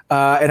out.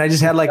 And I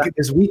just had like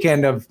this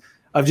weekend of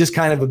just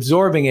kind of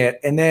absorbing it.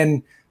 And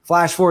then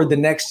flash forward the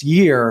next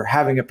year,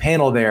 having a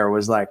panel there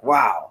was like,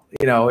 wow,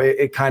 you know,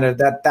 it kind of,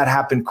 that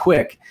happened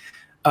quick.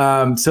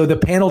 So the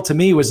panel to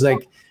me was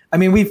like, I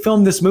mean, we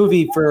filmed this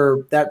movie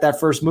for that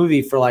first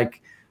movie for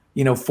like,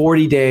 you know,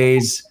 40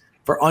 days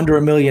for under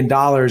 $1 million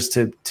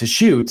to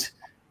shoot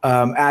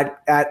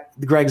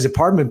at Greg's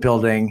apartment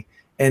building.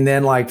 And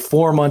then like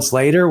 4 months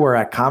later, we're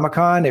at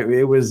Comic-Con.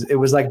 It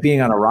was like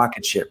being on a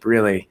rocket ship,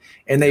 really.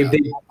 And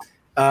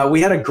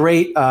we had a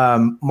great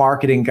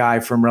marketing guy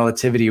from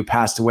Relativity who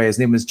passed away. His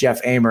name was Jeff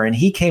Amer. And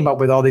he came up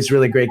with all these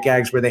really great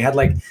gags where they had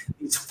like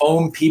these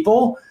foam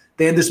people.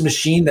 They had this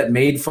machine that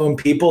made foam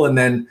people and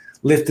then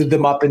lifted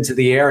them up into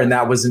the air. And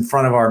that was in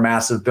front of our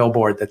massive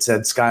billboard that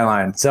said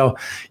Skyline. So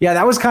yeah,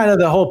 that was kind of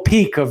the whole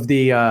peak of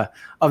the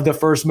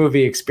first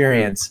movie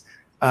experience.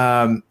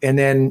 And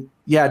then,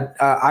 yeah,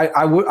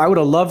 I would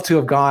have loved to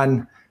have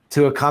gone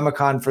to a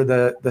Comic-Con for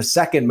the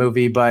second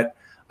movie, but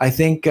I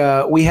think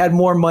we had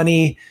more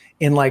money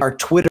in like our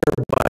Twitter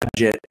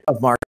budget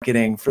of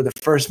marketing for the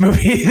first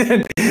movie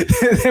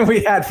than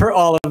we had for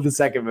all of the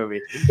second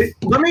movie.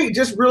 Let me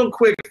just real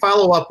quick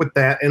follow up with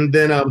that. And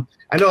then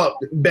I know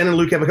Ben and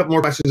Luke have a couple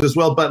more questions as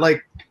well, but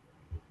like,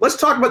 let's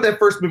talk about that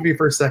first movie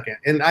for a second.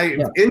 And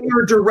in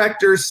your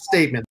director's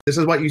statement, this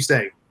is what you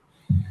say.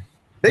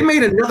 They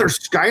made another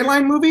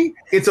Skyline movie?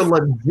 It's a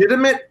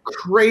legitimate,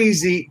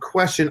 crazy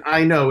question.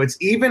 I know. It's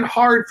even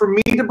hard for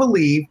me to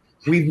believe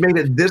we've made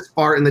it this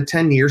far in the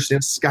 10 years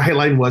since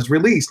Skyline was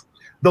released.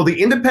 Though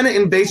the independent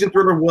invasion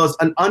thriller was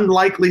an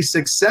unlikely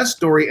success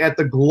story at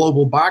the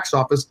global box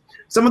office,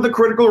 some of the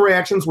critical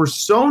reactions were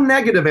so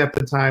negative at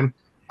the time,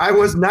 I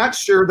was not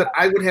sure that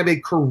I would have a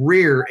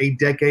career a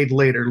decade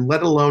later,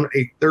 let alone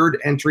a third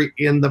entry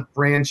in the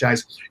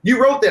franchise.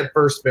 You wrote that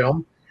first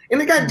film,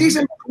 and it got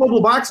decent global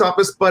box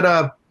office,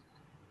 but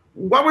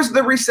what was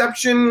the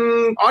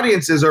reception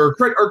audiences or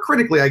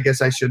critically, I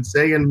guess I should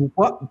say? And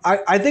well,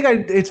 I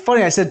think it's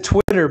funny I said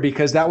Twitter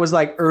because that was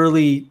like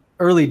early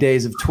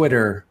days of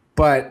Twitter.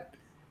 But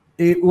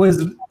it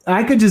was,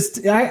 I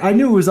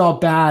knew it was all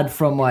bad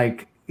from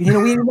like, you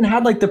know, we even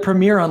had like the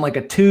premiere on like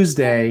a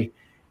Tuesday,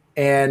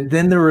 and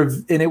then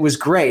and it was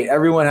great.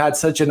 Everyone had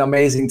such an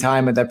amazing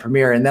time at that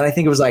premiere. And then I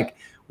think it was like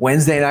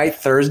Wednesday night,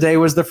 Thursday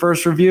was the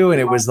first review,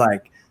 and it was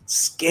like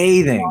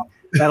scathing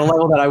at a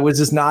level that I was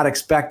just not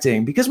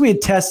expecting, because we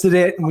had tested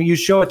it and you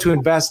show it to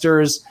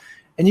investors,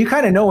 and you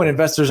kind of know when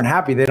investors are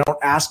happy, they don't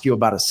ask you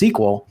about a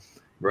sequel.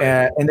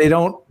 Right. And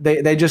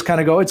they just kind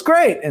of go, it's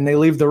great, and they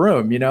leave the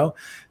room, you know?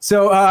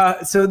 So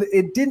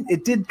it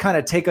did kind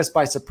of take us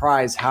by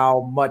surprise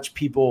how much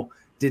people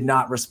did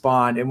not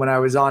respond. And when I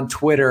was on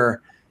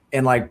Twitter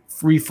and like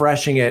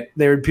refreshing it,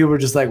 people were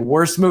just like,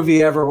 worst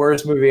movie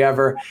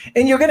ever.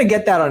 And you're going to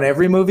get that on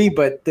every movie,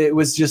 but it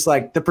was just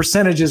like the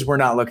percentages were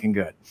not looking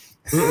good.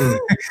 Can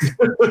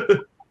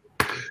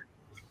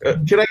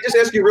I just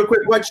ask you real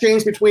quick, what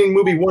changed between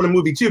movie 1 and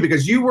movie 2?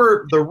 Because you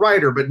were the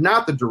writer, but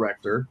not the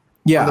director.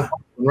 Yeah.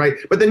 Right.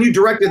 But then you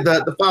directed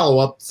the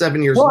follow-up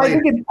 7 years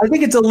later. I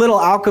think it's a little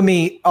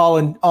alchemy all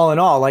in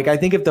all. Like, I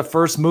think if the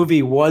first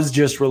movie was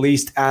just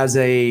released as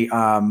a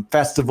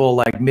festival,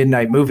 like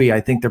midnight movie,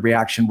 I think the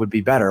reaction would be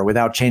better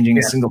without changing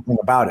a single thing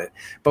about it.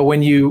 But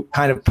when you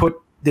kind of put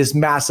this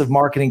massive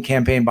marketing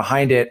campaign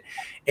behind it,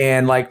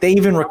 And like they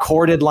even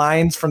recorded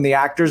lines from the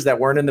actors that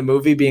weren't in the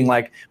movie being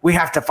like, we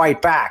have to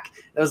fight back.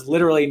 That was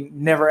literally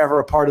never ever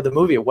a part of the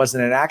movie. It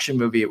wasn't an action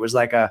movie. It was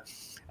like a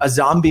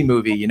zombie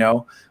movie, you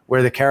know,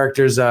 where the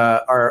characters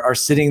are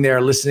sitting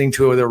there listening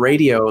to the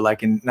radio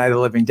like in Night of the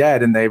Living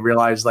Dead, and they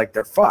realize like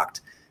they're fucked.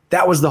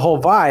 That was the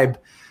whole vibe.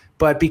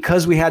 But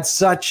because we had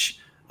such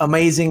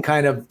amazing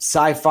kind of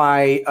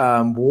sci-fi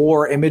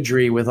war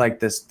imagery with like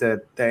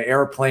the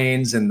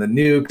airplanes and the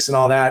nukes and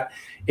all that,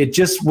 it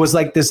just was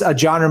like a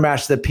genre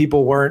mash that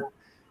people weren't.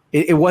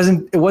 It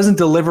wasn't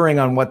delivering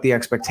on what the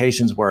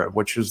expectations were,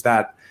 which was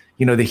that,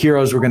 you know, the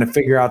heroes were going to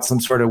figure out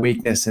some sort of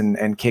weakness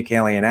and kick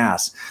alien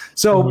ass.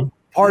 So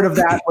part of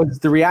that was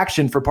the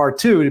reaction for part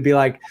 2 to be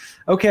like,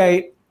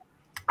 okay,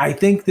 I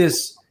think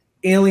this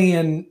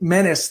alien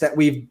menace that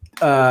we've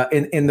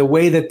in the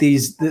way that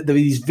these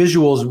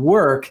visuals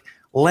work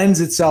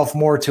lends itself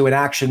more to an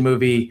action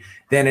movie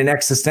than an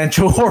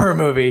existential horror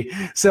movie.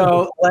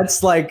 So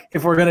let's, like,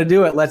 if we're going to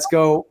do it, let's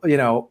go, you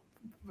know,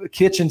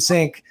 kitchen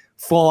sink,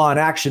 full on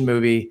action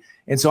movie.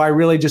 And so I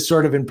really just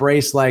sort of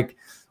embraced like,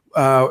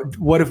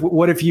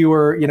 what if you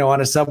were, you know, on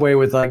a subway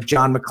with like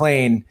John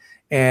McClane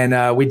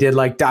and we did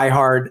like Die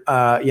Hard,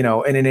 you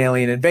know, in an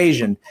alien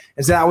invasion.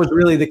 And so that was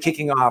really the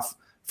kicking off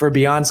for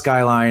Beyond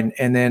Skyline.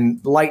 And then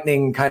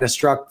lightning kind of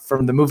struck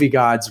from the movie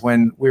gods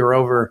when we were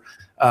over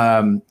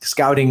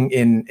scouting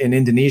in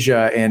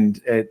Indonesia,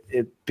 and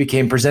it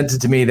became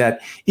presented to me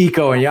that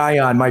Iko and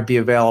Yayan might be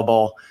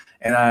available.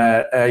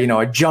 And, you know,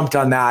 I jumped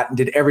on that and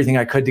did everything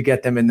I could to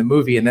get them in the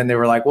movie. And then they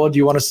were like, well, do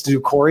you want us to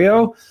do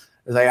choreo? I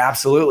was like,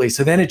 absolutely.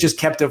 So then it just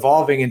kept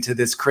evolving into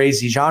this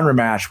crazy genre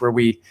mash where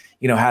we,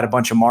 you know, had a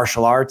bunch of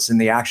martial arts and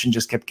the action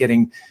just kept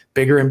getting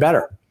bigger and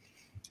better.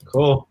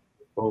 Cool.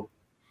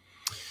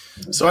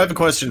 So I have a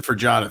question for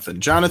Jonathan.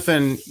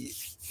 Jonathan,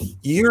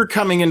 you're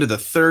coming into the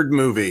third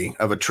movie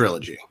of a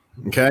trilogy,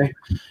 okay?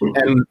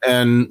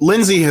 And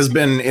Lindsey has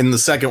been in the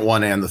second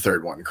one and the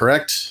third one,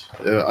 correct?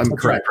 I'm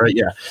correct, right?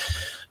 Yeah.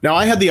 Now,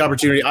 I had the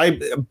opportunity,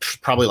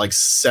 probably like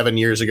 7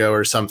 years ago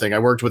or something, I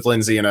worked with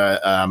Lindsey in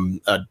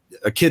a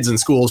kids in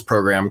schools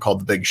program called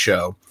The Big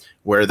Show,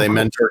 where they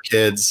mentor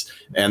kids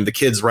and the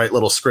kids write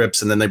little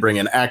scripts, and then they bring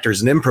in actors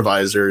and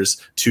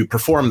improvisers to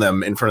perform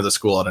them in front of the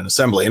school at an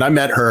assembly. And I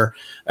met her,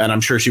 and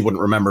I'm sure she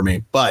wouldn't remember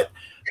me, but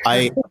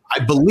I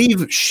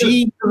believe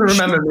she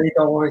remember me,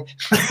 don't worry.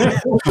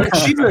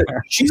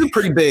 she's a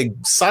pretty big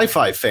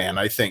sci-fi fan,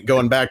 I think,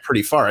 going back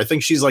pretty far. I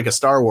think she's like a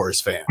Star Wars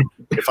fan,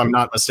 if I'm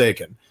not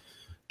mistaken.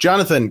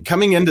 Jonathan,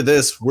 coming into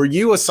this, were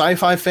you a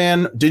sci-fi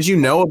fan? Did you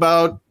know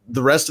about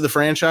the rest of the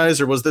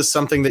franchise, or was this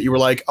something that you were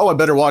like, oh, I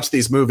better watch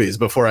these movies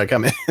before I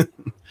come in?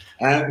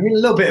 I mean, a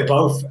little bit of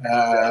both.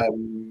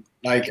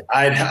 Like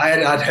I'd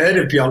heard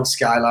of Beyond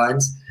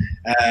Skylines.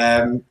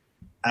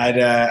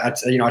 I'd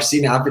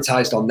seen it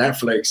advertised on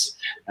Netflix.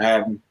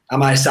 Am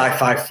I a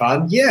sci-fi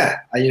fan? Yeah,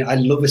 I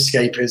love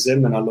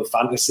escapism and I love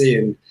fantasy,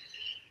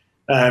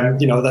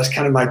 and you know, that's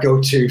kind of my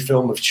go-to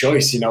film of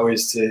choice. You know,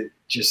 is to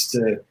just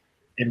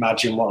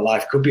imagine what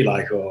life could be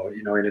like, or,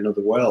 you know, in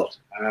another world.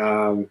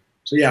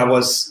 So yeah, I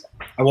was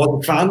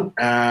a fan,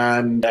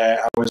 and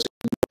I was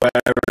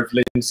aware of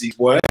Lindsey's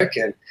work,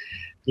 and,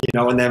 you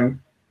know, and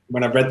then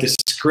when I read the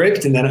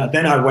script, and then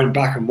I went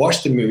back and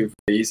watched the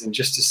movies, and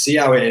just to see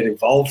how it had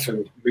evolved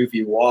from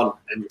movie 1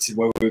 and to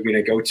where we were going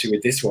to go to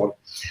with this one.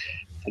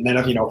 And then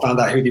I've, you know, found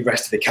out who the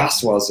rest of the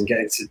cast was, and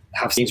getting to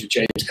have scenes with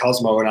James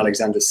Cosmo and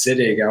Alexander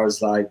Siddig. I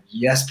was like,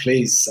 yes,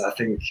 please. I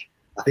think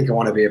I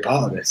want to be a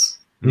part of this.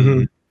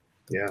 Mm-hmm.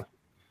 Yeah.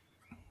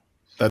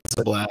 That's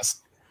a blast.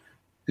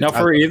 Now,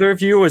 for either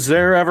of you, was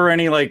there ever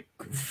any like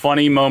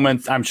funny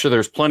moments? I'm sure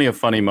there's plenty of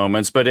funny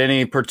moments, but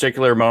any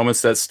particular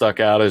moments that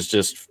stuck out as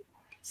just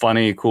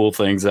funny, cool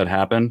things that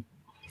happen?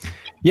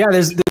 Yeah,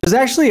 there's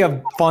actually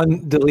a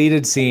fun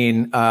deleted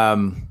scene,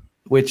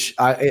 which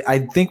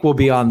I think will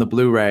be on the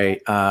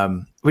Blu-ray,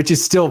 which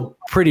is still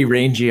pretty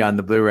rangy on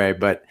the Blu-ray,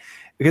 but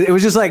it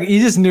was just like, you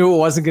just knew it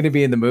wasn't going to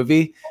be in the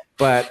movie.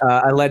 But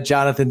I let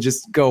Jonathan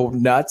just go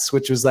nuts,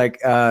 which was like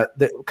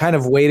kind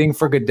of waiting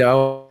for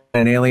Godot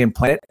on an alien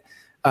planet.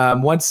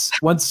 Once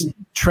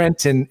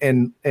Trent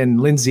and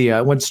Lindsey,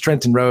 once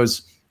Trent and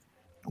Rose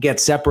get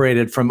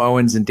separated from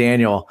Owens and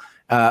Daniel,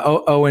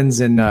 Owens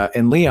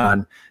and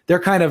Leon, they're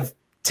kind of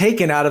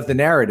taken out of the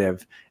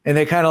narrative, and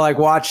they kind of like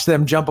watch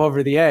them jump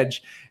over the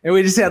edge. And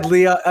we just had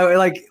Leon,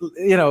 like,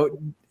 you know,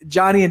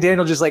 Johnny and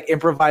Daniel just like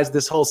improvised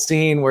this whole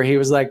scene where he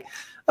was like,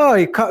 oh,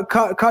 he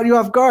caught you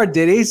off guard,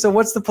 did he? So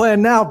what's the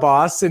plan now,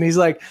 boss? And he's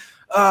like,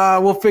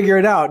 we'll figure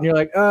it out. And you're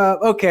like,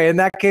 okay, in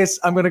that case,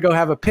 I'm going to go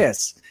have a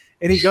piss.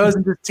 And he goes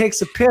and just takes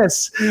a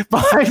piss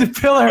behind the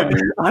pillar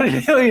on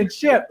an alien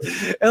ship.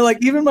 And like,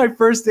 even my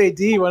first AD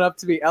went up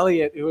to me,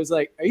 Elliot, who was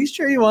like, are you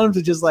sure you want him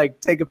to just like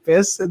take a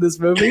piss in this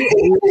movie?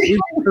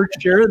 For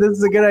sure this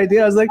is a good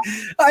idea. I was like,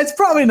 it's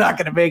probably not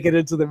going to make it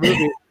into the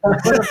movie.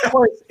 But of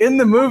course, in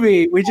the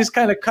movie, we just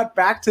kind of cut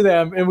back to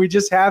them, and we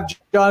just have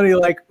Johnny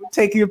like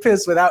taking a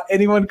piss without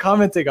anyone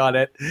commenting on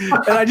it.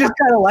 And I just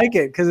kind of like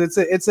it, because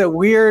it's a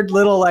weird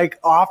little like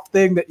off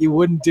thing that you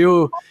wouldn't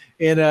do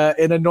in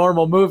a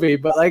normal movie.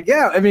 But like,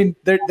 yeah, I mean,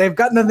 they've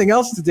got nothing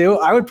else to do.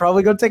 I would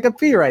probably go take a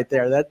pee right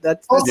there.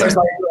 That's also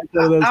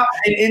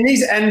in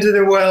these end of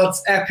the world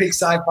epic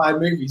sci-fi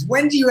movies.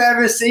 When do you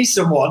ever see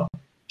someone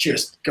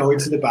just go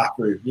into the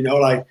bathroom? You know,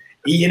 like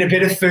eating a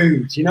bit of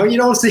food. You know, you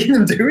don't see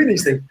them doing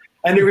these things.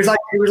 And it was like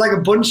a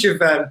bunch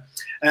of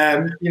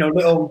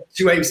little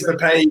 2 apes of a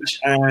page,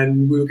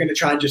 and we were going to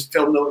try and just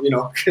film them,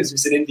 because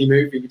it's an indie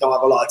movie, we don't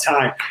have a lot of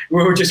time.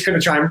 We were just going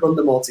to try and run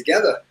them all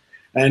together.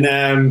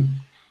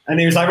 And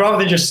he was like, rather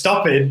than just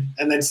stopping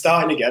and then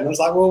starting again, I was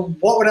like, well,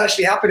 what would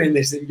actually happen in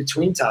this in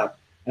between time?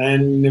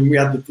 And then we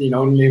had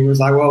and he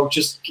was like, well,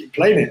 just keep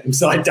playing it. And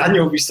so like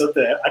Daniel would be stood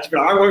there. I'd be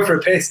like, I'm going for a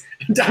piss.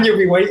 And Daniel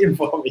would be waiting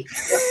for me.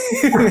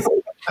 I'm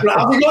like,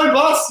 how's it going,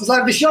 boss? It's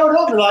like, they showed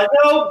up. They're like,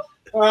 no.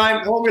 All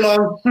right, won't be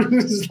long.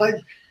 It's like,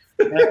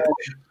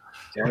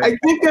 I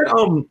think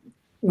that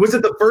was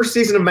it the first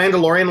season of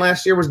Mandalorian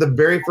last year was the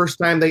very first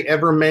time they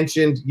ever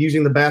mentioned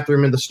using the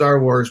bathroom in the Star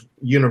Wars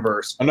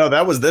universe. Oh no,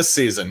 that was this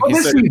season. He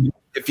said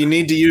if you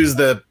need to use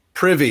the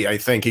privy, I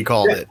think he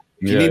called it.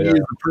 If you need to use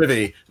the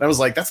privy. And I was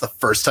like, that's the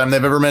first time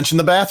they've ever mentioned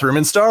the bathroom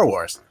in Star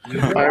Wars.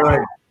 All right.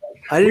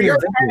 We are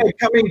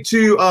coming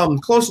to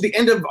close to the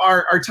end of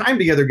our time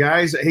together,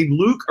 guys. Hey,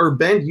 Luke or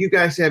Ben, do you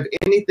guys have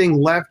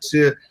anything left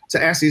to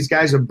ask these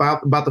guys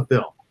about the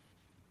film?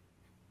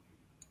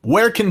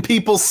 Where can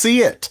people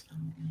see it?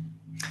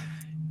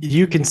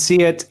 You can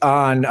see it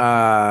on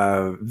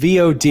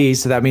VOD,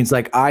 so that means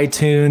like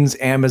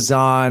iTunes,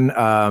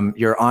 Amazon,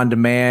 you're on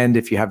demand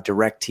if you have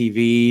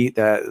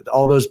DirecTV,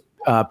 all those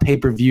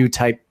pay-per-view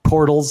type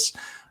portals,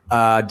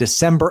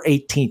 December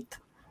 18th.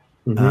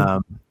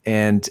 Mm-hmm.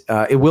 And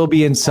it will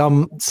be in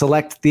some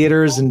select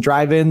theaters and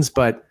drive-ins,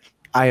 but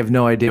I have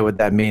no idea what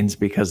that means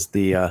because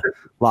the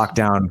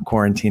lockdown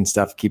quarantine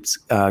stuff keeps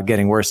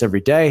getting worse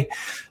every day.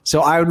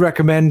 So I would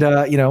recommend,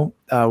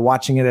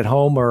 watching it at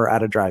home or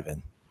at a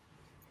drive-in.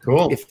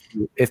 Cool.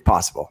 If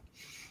possible.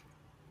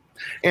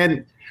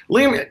 And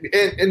Liam,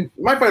 and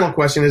my final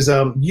question is,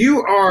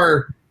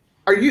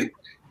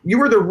 you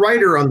were the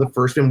writer on the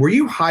first film. Were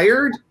you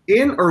hired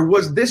in, or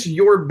was this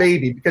your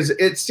baby? Because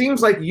it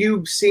seems like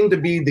you seem to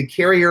be the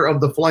carrier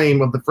of the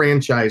flame of the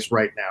franchise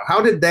right now.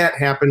 How did that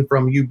happen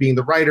from you being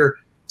the writer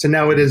to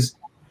now it is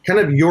kind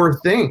of your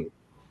thing?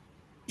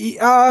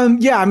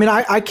 Yeah, I mean,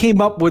 I came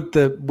up with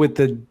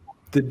the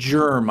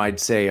germ,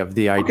 I'd say, of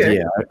the idea.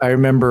 Okay. I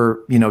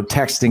remember,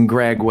 texting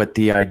Greg what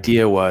the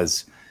idea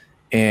was,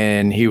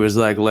 and he was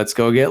like, "Let's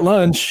go get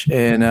lunch."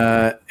 And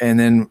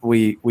then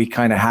we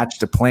kind of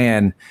hatched a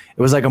plan.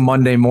 It was like a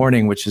Monday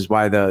morning, which is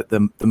why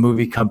the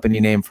movie company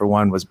name for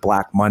one was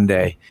Black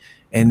Monday.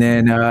 And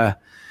then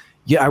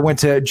I went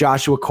to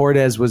Joshua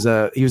Cortez. He was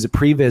a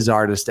previs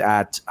artist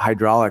at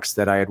Hydraulics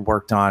that I had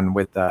worked on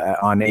with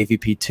on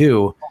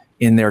AVP2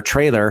 in their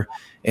trailer.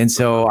 And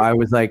so I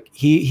was like,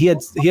 he had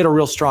a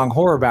real strong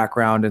horror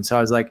background, and so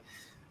I was like,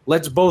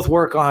 let's both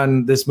work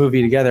on this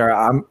movie together.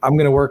 I'm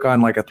going to work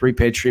on like a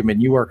 3-page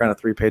treatment. You work on a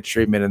 3-page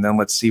treatment, and then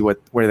let's see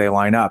where they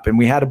line up. And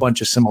we had a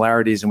bunch of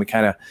similarities, and we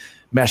kind of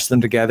meshed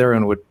them together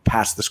and would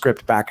pass the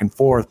script back and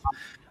forth.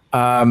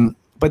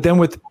 But then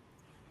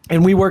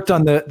we worked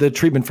on the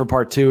treatment for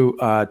part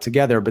 2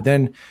 together. But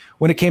then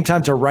when it came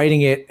time to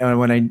writing it, and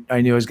when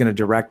I knew I was going to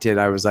direct it,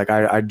 I was like,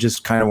 I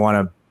just kind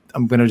of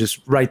I'm going to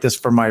just write this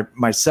for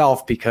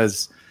myself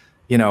because,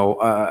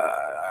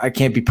 I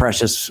can't be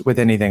precious with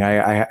anything.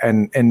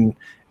 And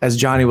as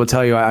Johnny will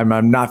tell you,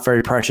 I'm not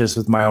very precious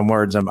with my own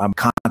words. I'm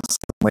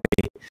constantly,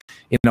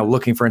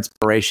 looking for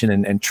inspiration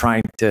and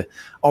trying to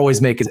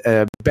always make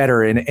it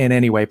better in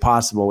any way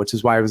possible, which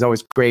is why it was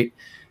always great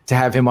to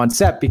have him on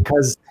set,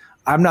 because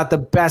I'm not the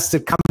best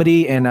at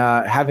comedy, and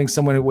having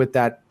someone with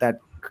that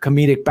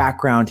comedic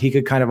background, he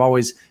could kind of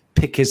always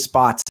pick his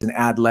spots and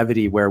add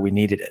levity where we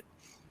needed it.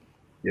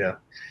 Yeah.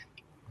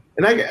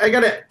 And I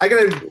gotta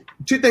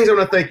 2 things I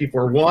want to thank you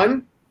for.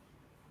 One,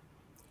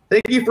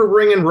 thank you for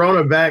bringing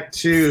Rhona back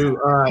to.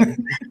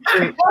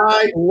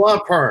 I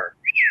love her.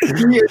 She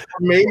is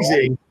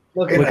amazing.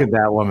 Look at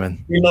that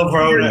woman. We love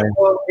Rhona.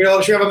 We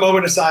all should have a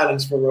moment of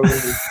silence for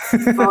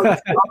Rhona.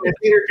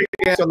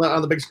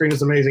 on the big screen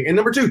is amazing. And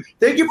number 2,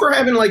 thank you for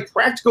having like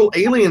practical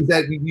aliens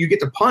that you get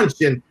to punch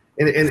and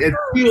it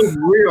feels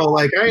real.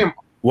 Like I am.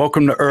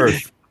 Welcome to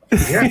Earth.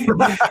 Yeah.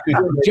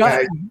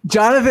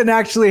 Jonathan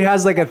actually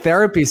has like a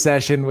therapy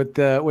session with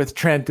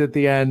Trent at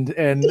the end,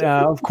 and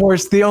of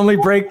course the only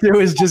breakthrough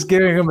is just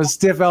giving him a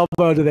stiff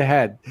elbow to the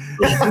head.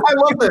 I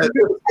love that.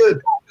 That's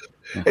good.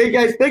 Hey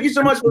guys, thank you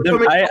so much for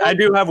coming. I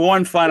do have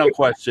one final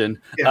question.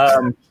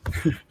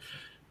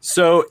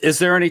 So is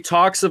there any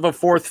talks of a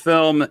 4th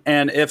film?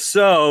 And if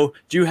so,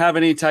 do you have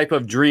any type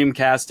of dream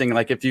casting?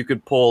 Like if you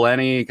could pull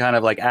any kind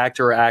of like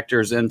actor or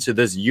actors into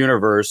this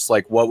universe,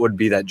 like what would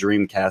be that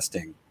dream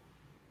casting?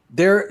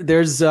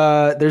 There's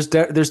talk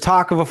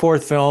of a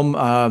 4th film,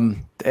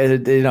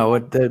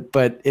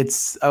 but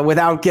it's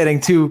without getting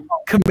too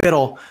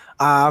committal.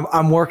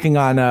 I'm working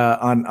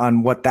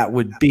on what that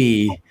would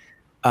be.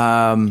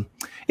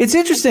 It's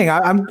interesting.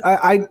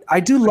 I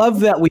do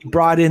love that we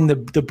brought in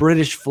the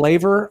British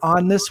flavor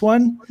on this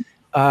one,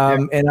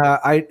 And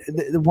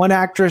the one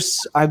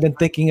actress I've been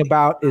thinking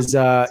about is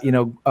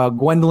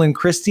Gwendolyn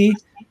Christie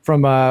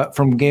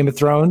from Game of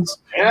Thrones.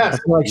 Yeah, I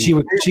feel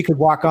like she could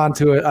walk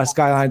onto a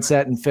Skyline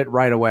set and fit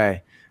right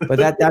away. But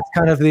that's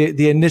kind of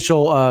the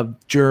initial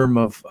germ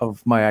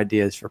of my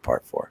ideas for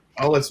Part 4.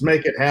 Oh, let's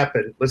make it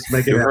happen. Let's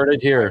make it You happen. heard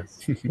it here.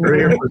 Hey,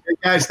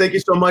 guys, thank you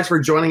so much for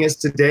joining us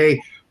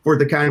today for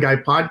the Con Guy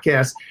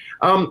podcast.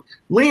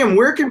 Liam,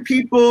 where can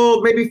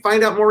people maybe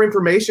find out more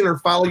information or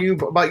follow you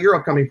about your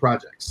upcoming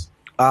projects?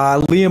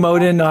 Liam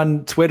Odin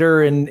on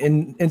Twitter and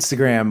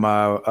Instagram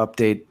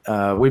update.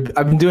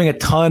 I've been doing a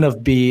ton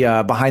of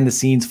behind the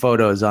scenes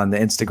photos on the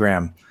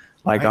Instagram,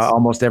 like nice.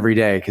 Almost every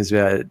day, because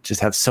we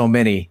just have so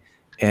many.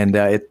 And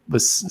it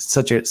was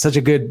such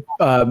a good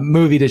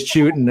movie to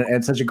shoot,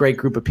 and such a great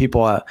group of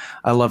people. I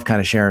love kind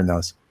of sharing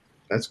those.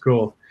 That's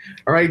cool.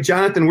 All right,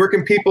 Jonathan, where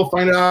can people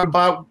find out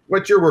about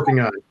what you're working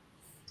on?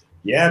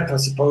 Yeah, I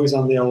suppose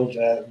on the old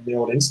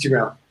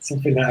Instagram,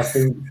 something that I've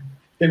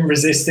been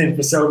resisting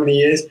for so many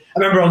years. I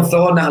remember on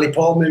Thor, Natalie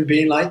Portman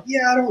being like,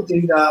 "Yeah, I don't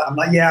do that." I'm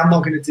like, "Yeah, I'm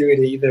not going to do it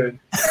either."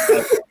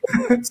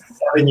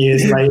 7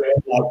 years later,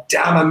 I'm like,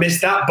 "Damn, I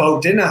missed that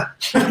boat, didn't I?"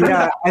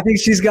 Yeah, I think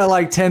she's got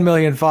like 10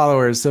 million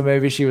followers, so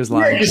maybe she was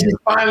lying. Yeah, because she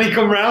finally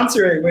come around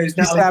to it.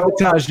 She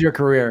sabotaged your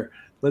career.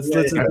 Let's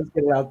get it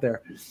out there.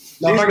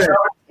 No, thanks for having us,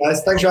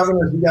 guys. Thanks for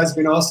having us. You guys have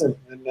been awesome,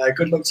 and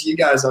good luck to you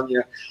guys on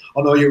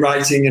all your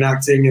writing and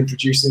acting and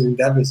producing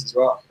endeavors as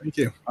well. Thank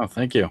you. Oh,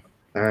 thank you.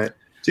 All right,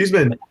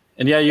 Cheeseman.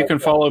 And yeah, you can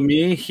follow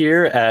me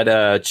here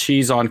at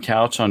Cheese on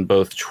Couch on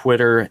both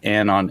Twitter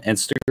and on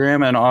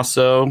Instagram, and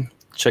also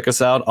check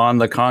us out on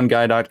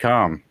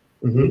theconguy.com.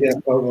 Mm-hmm. Yeah,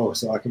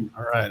 so I can.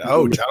 All right.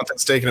 Oh,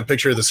 Jonathan's taking a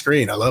picture of the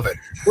screen. I love it.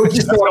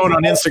 That's going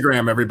on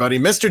Instagram, everybody.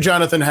 Mr.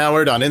 Jonathan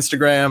Howard on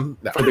Instagram.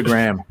 No. For the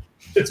gram.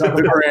 For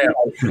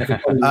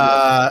the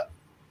gram.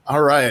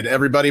 All right,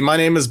 everybody. My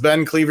name is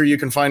Ben Cleaver. You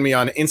can find me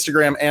on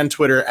Instagram and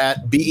Twitter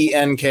at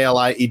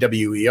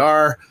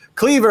BENKLIEWER.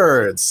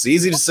 Cleaver. It's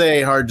easy to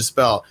say, hard to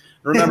spell.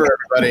 Remember,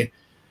 everybody,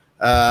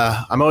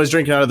 I'm always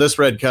drinking out of this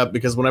red cup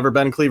because whenever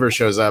Ben Cleaver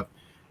shows up,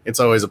 it's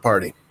always a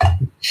party. All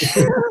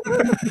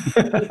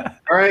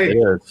right. It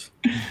is.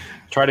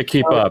 Try to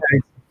keep up.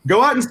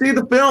 Go out and see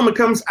the film. It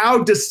comes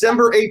out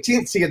December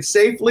 18th. See it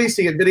safely.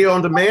 See it video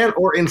on demand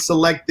or in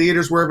select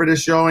theaters, wherever it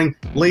is showing.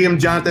 Liam,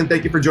 Jonathan,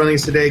 thank you for joining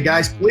us today.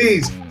 Guys,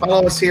 please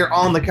follow us here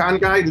on The Con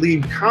Guy.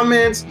 Leave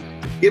comments.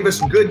 Give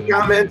us good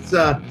comments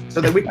so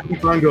that we can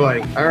keep on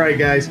going. All right,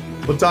 guys.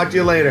 We'll talk to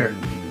you later.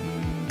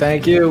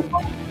 Thank you.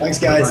 Thanks,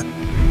 guys.